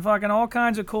unicorns and fucking all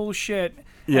kinds of cool shit.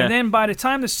 Yeah. And then by the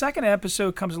time the second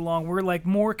episode comes along, we're like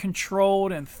more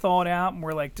controlled and thought out, and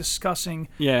we're like discussing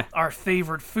our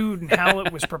favorite food and how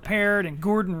it was prepared and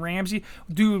Gordon Ramsay.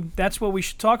 Dude, that's what we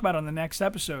should talk about on the next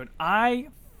episode. I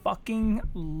fucking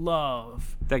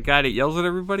love. That guy that yells at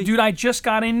everybody? Dude, I just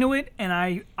got into it, and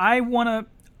I wanna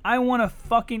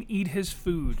fucking eat his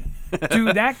food.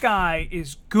 Dude, that guy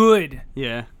is good.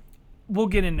 Yeah. We'll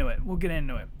get into it.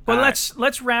 But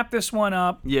let's wrap this one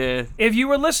up. Yeah. If you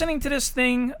were listening to this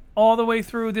thing all the way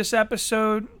through this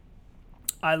episode,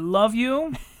 I love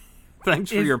you.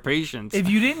 Thanks for your patience. If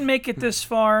you didn't make it this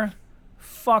far,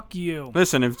 fuck you.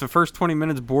 Listen, if the first 20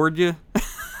 minutes bored you,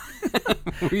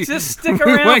 just stick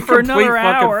around for another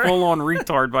hour. Full-on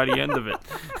retard by the end of it.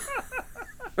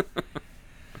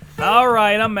 All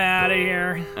right, I'm out of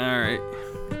here. All right.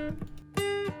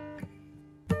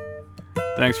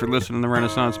 Thanks for listening to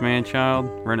Renaissance Man-Child.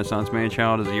 Renaissance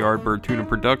Man-Child is a Yardbird Tuna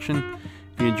production.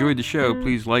 If you enjoyed the show,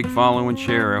 please like, follow, and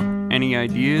share. Any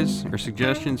ideas or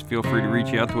suggestions, feel free to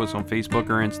reach out to us on Facebook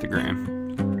or Instagram.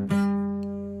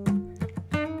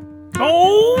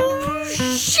 Oh,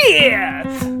 shit!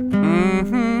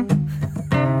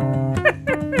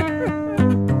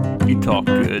 You talk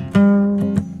good.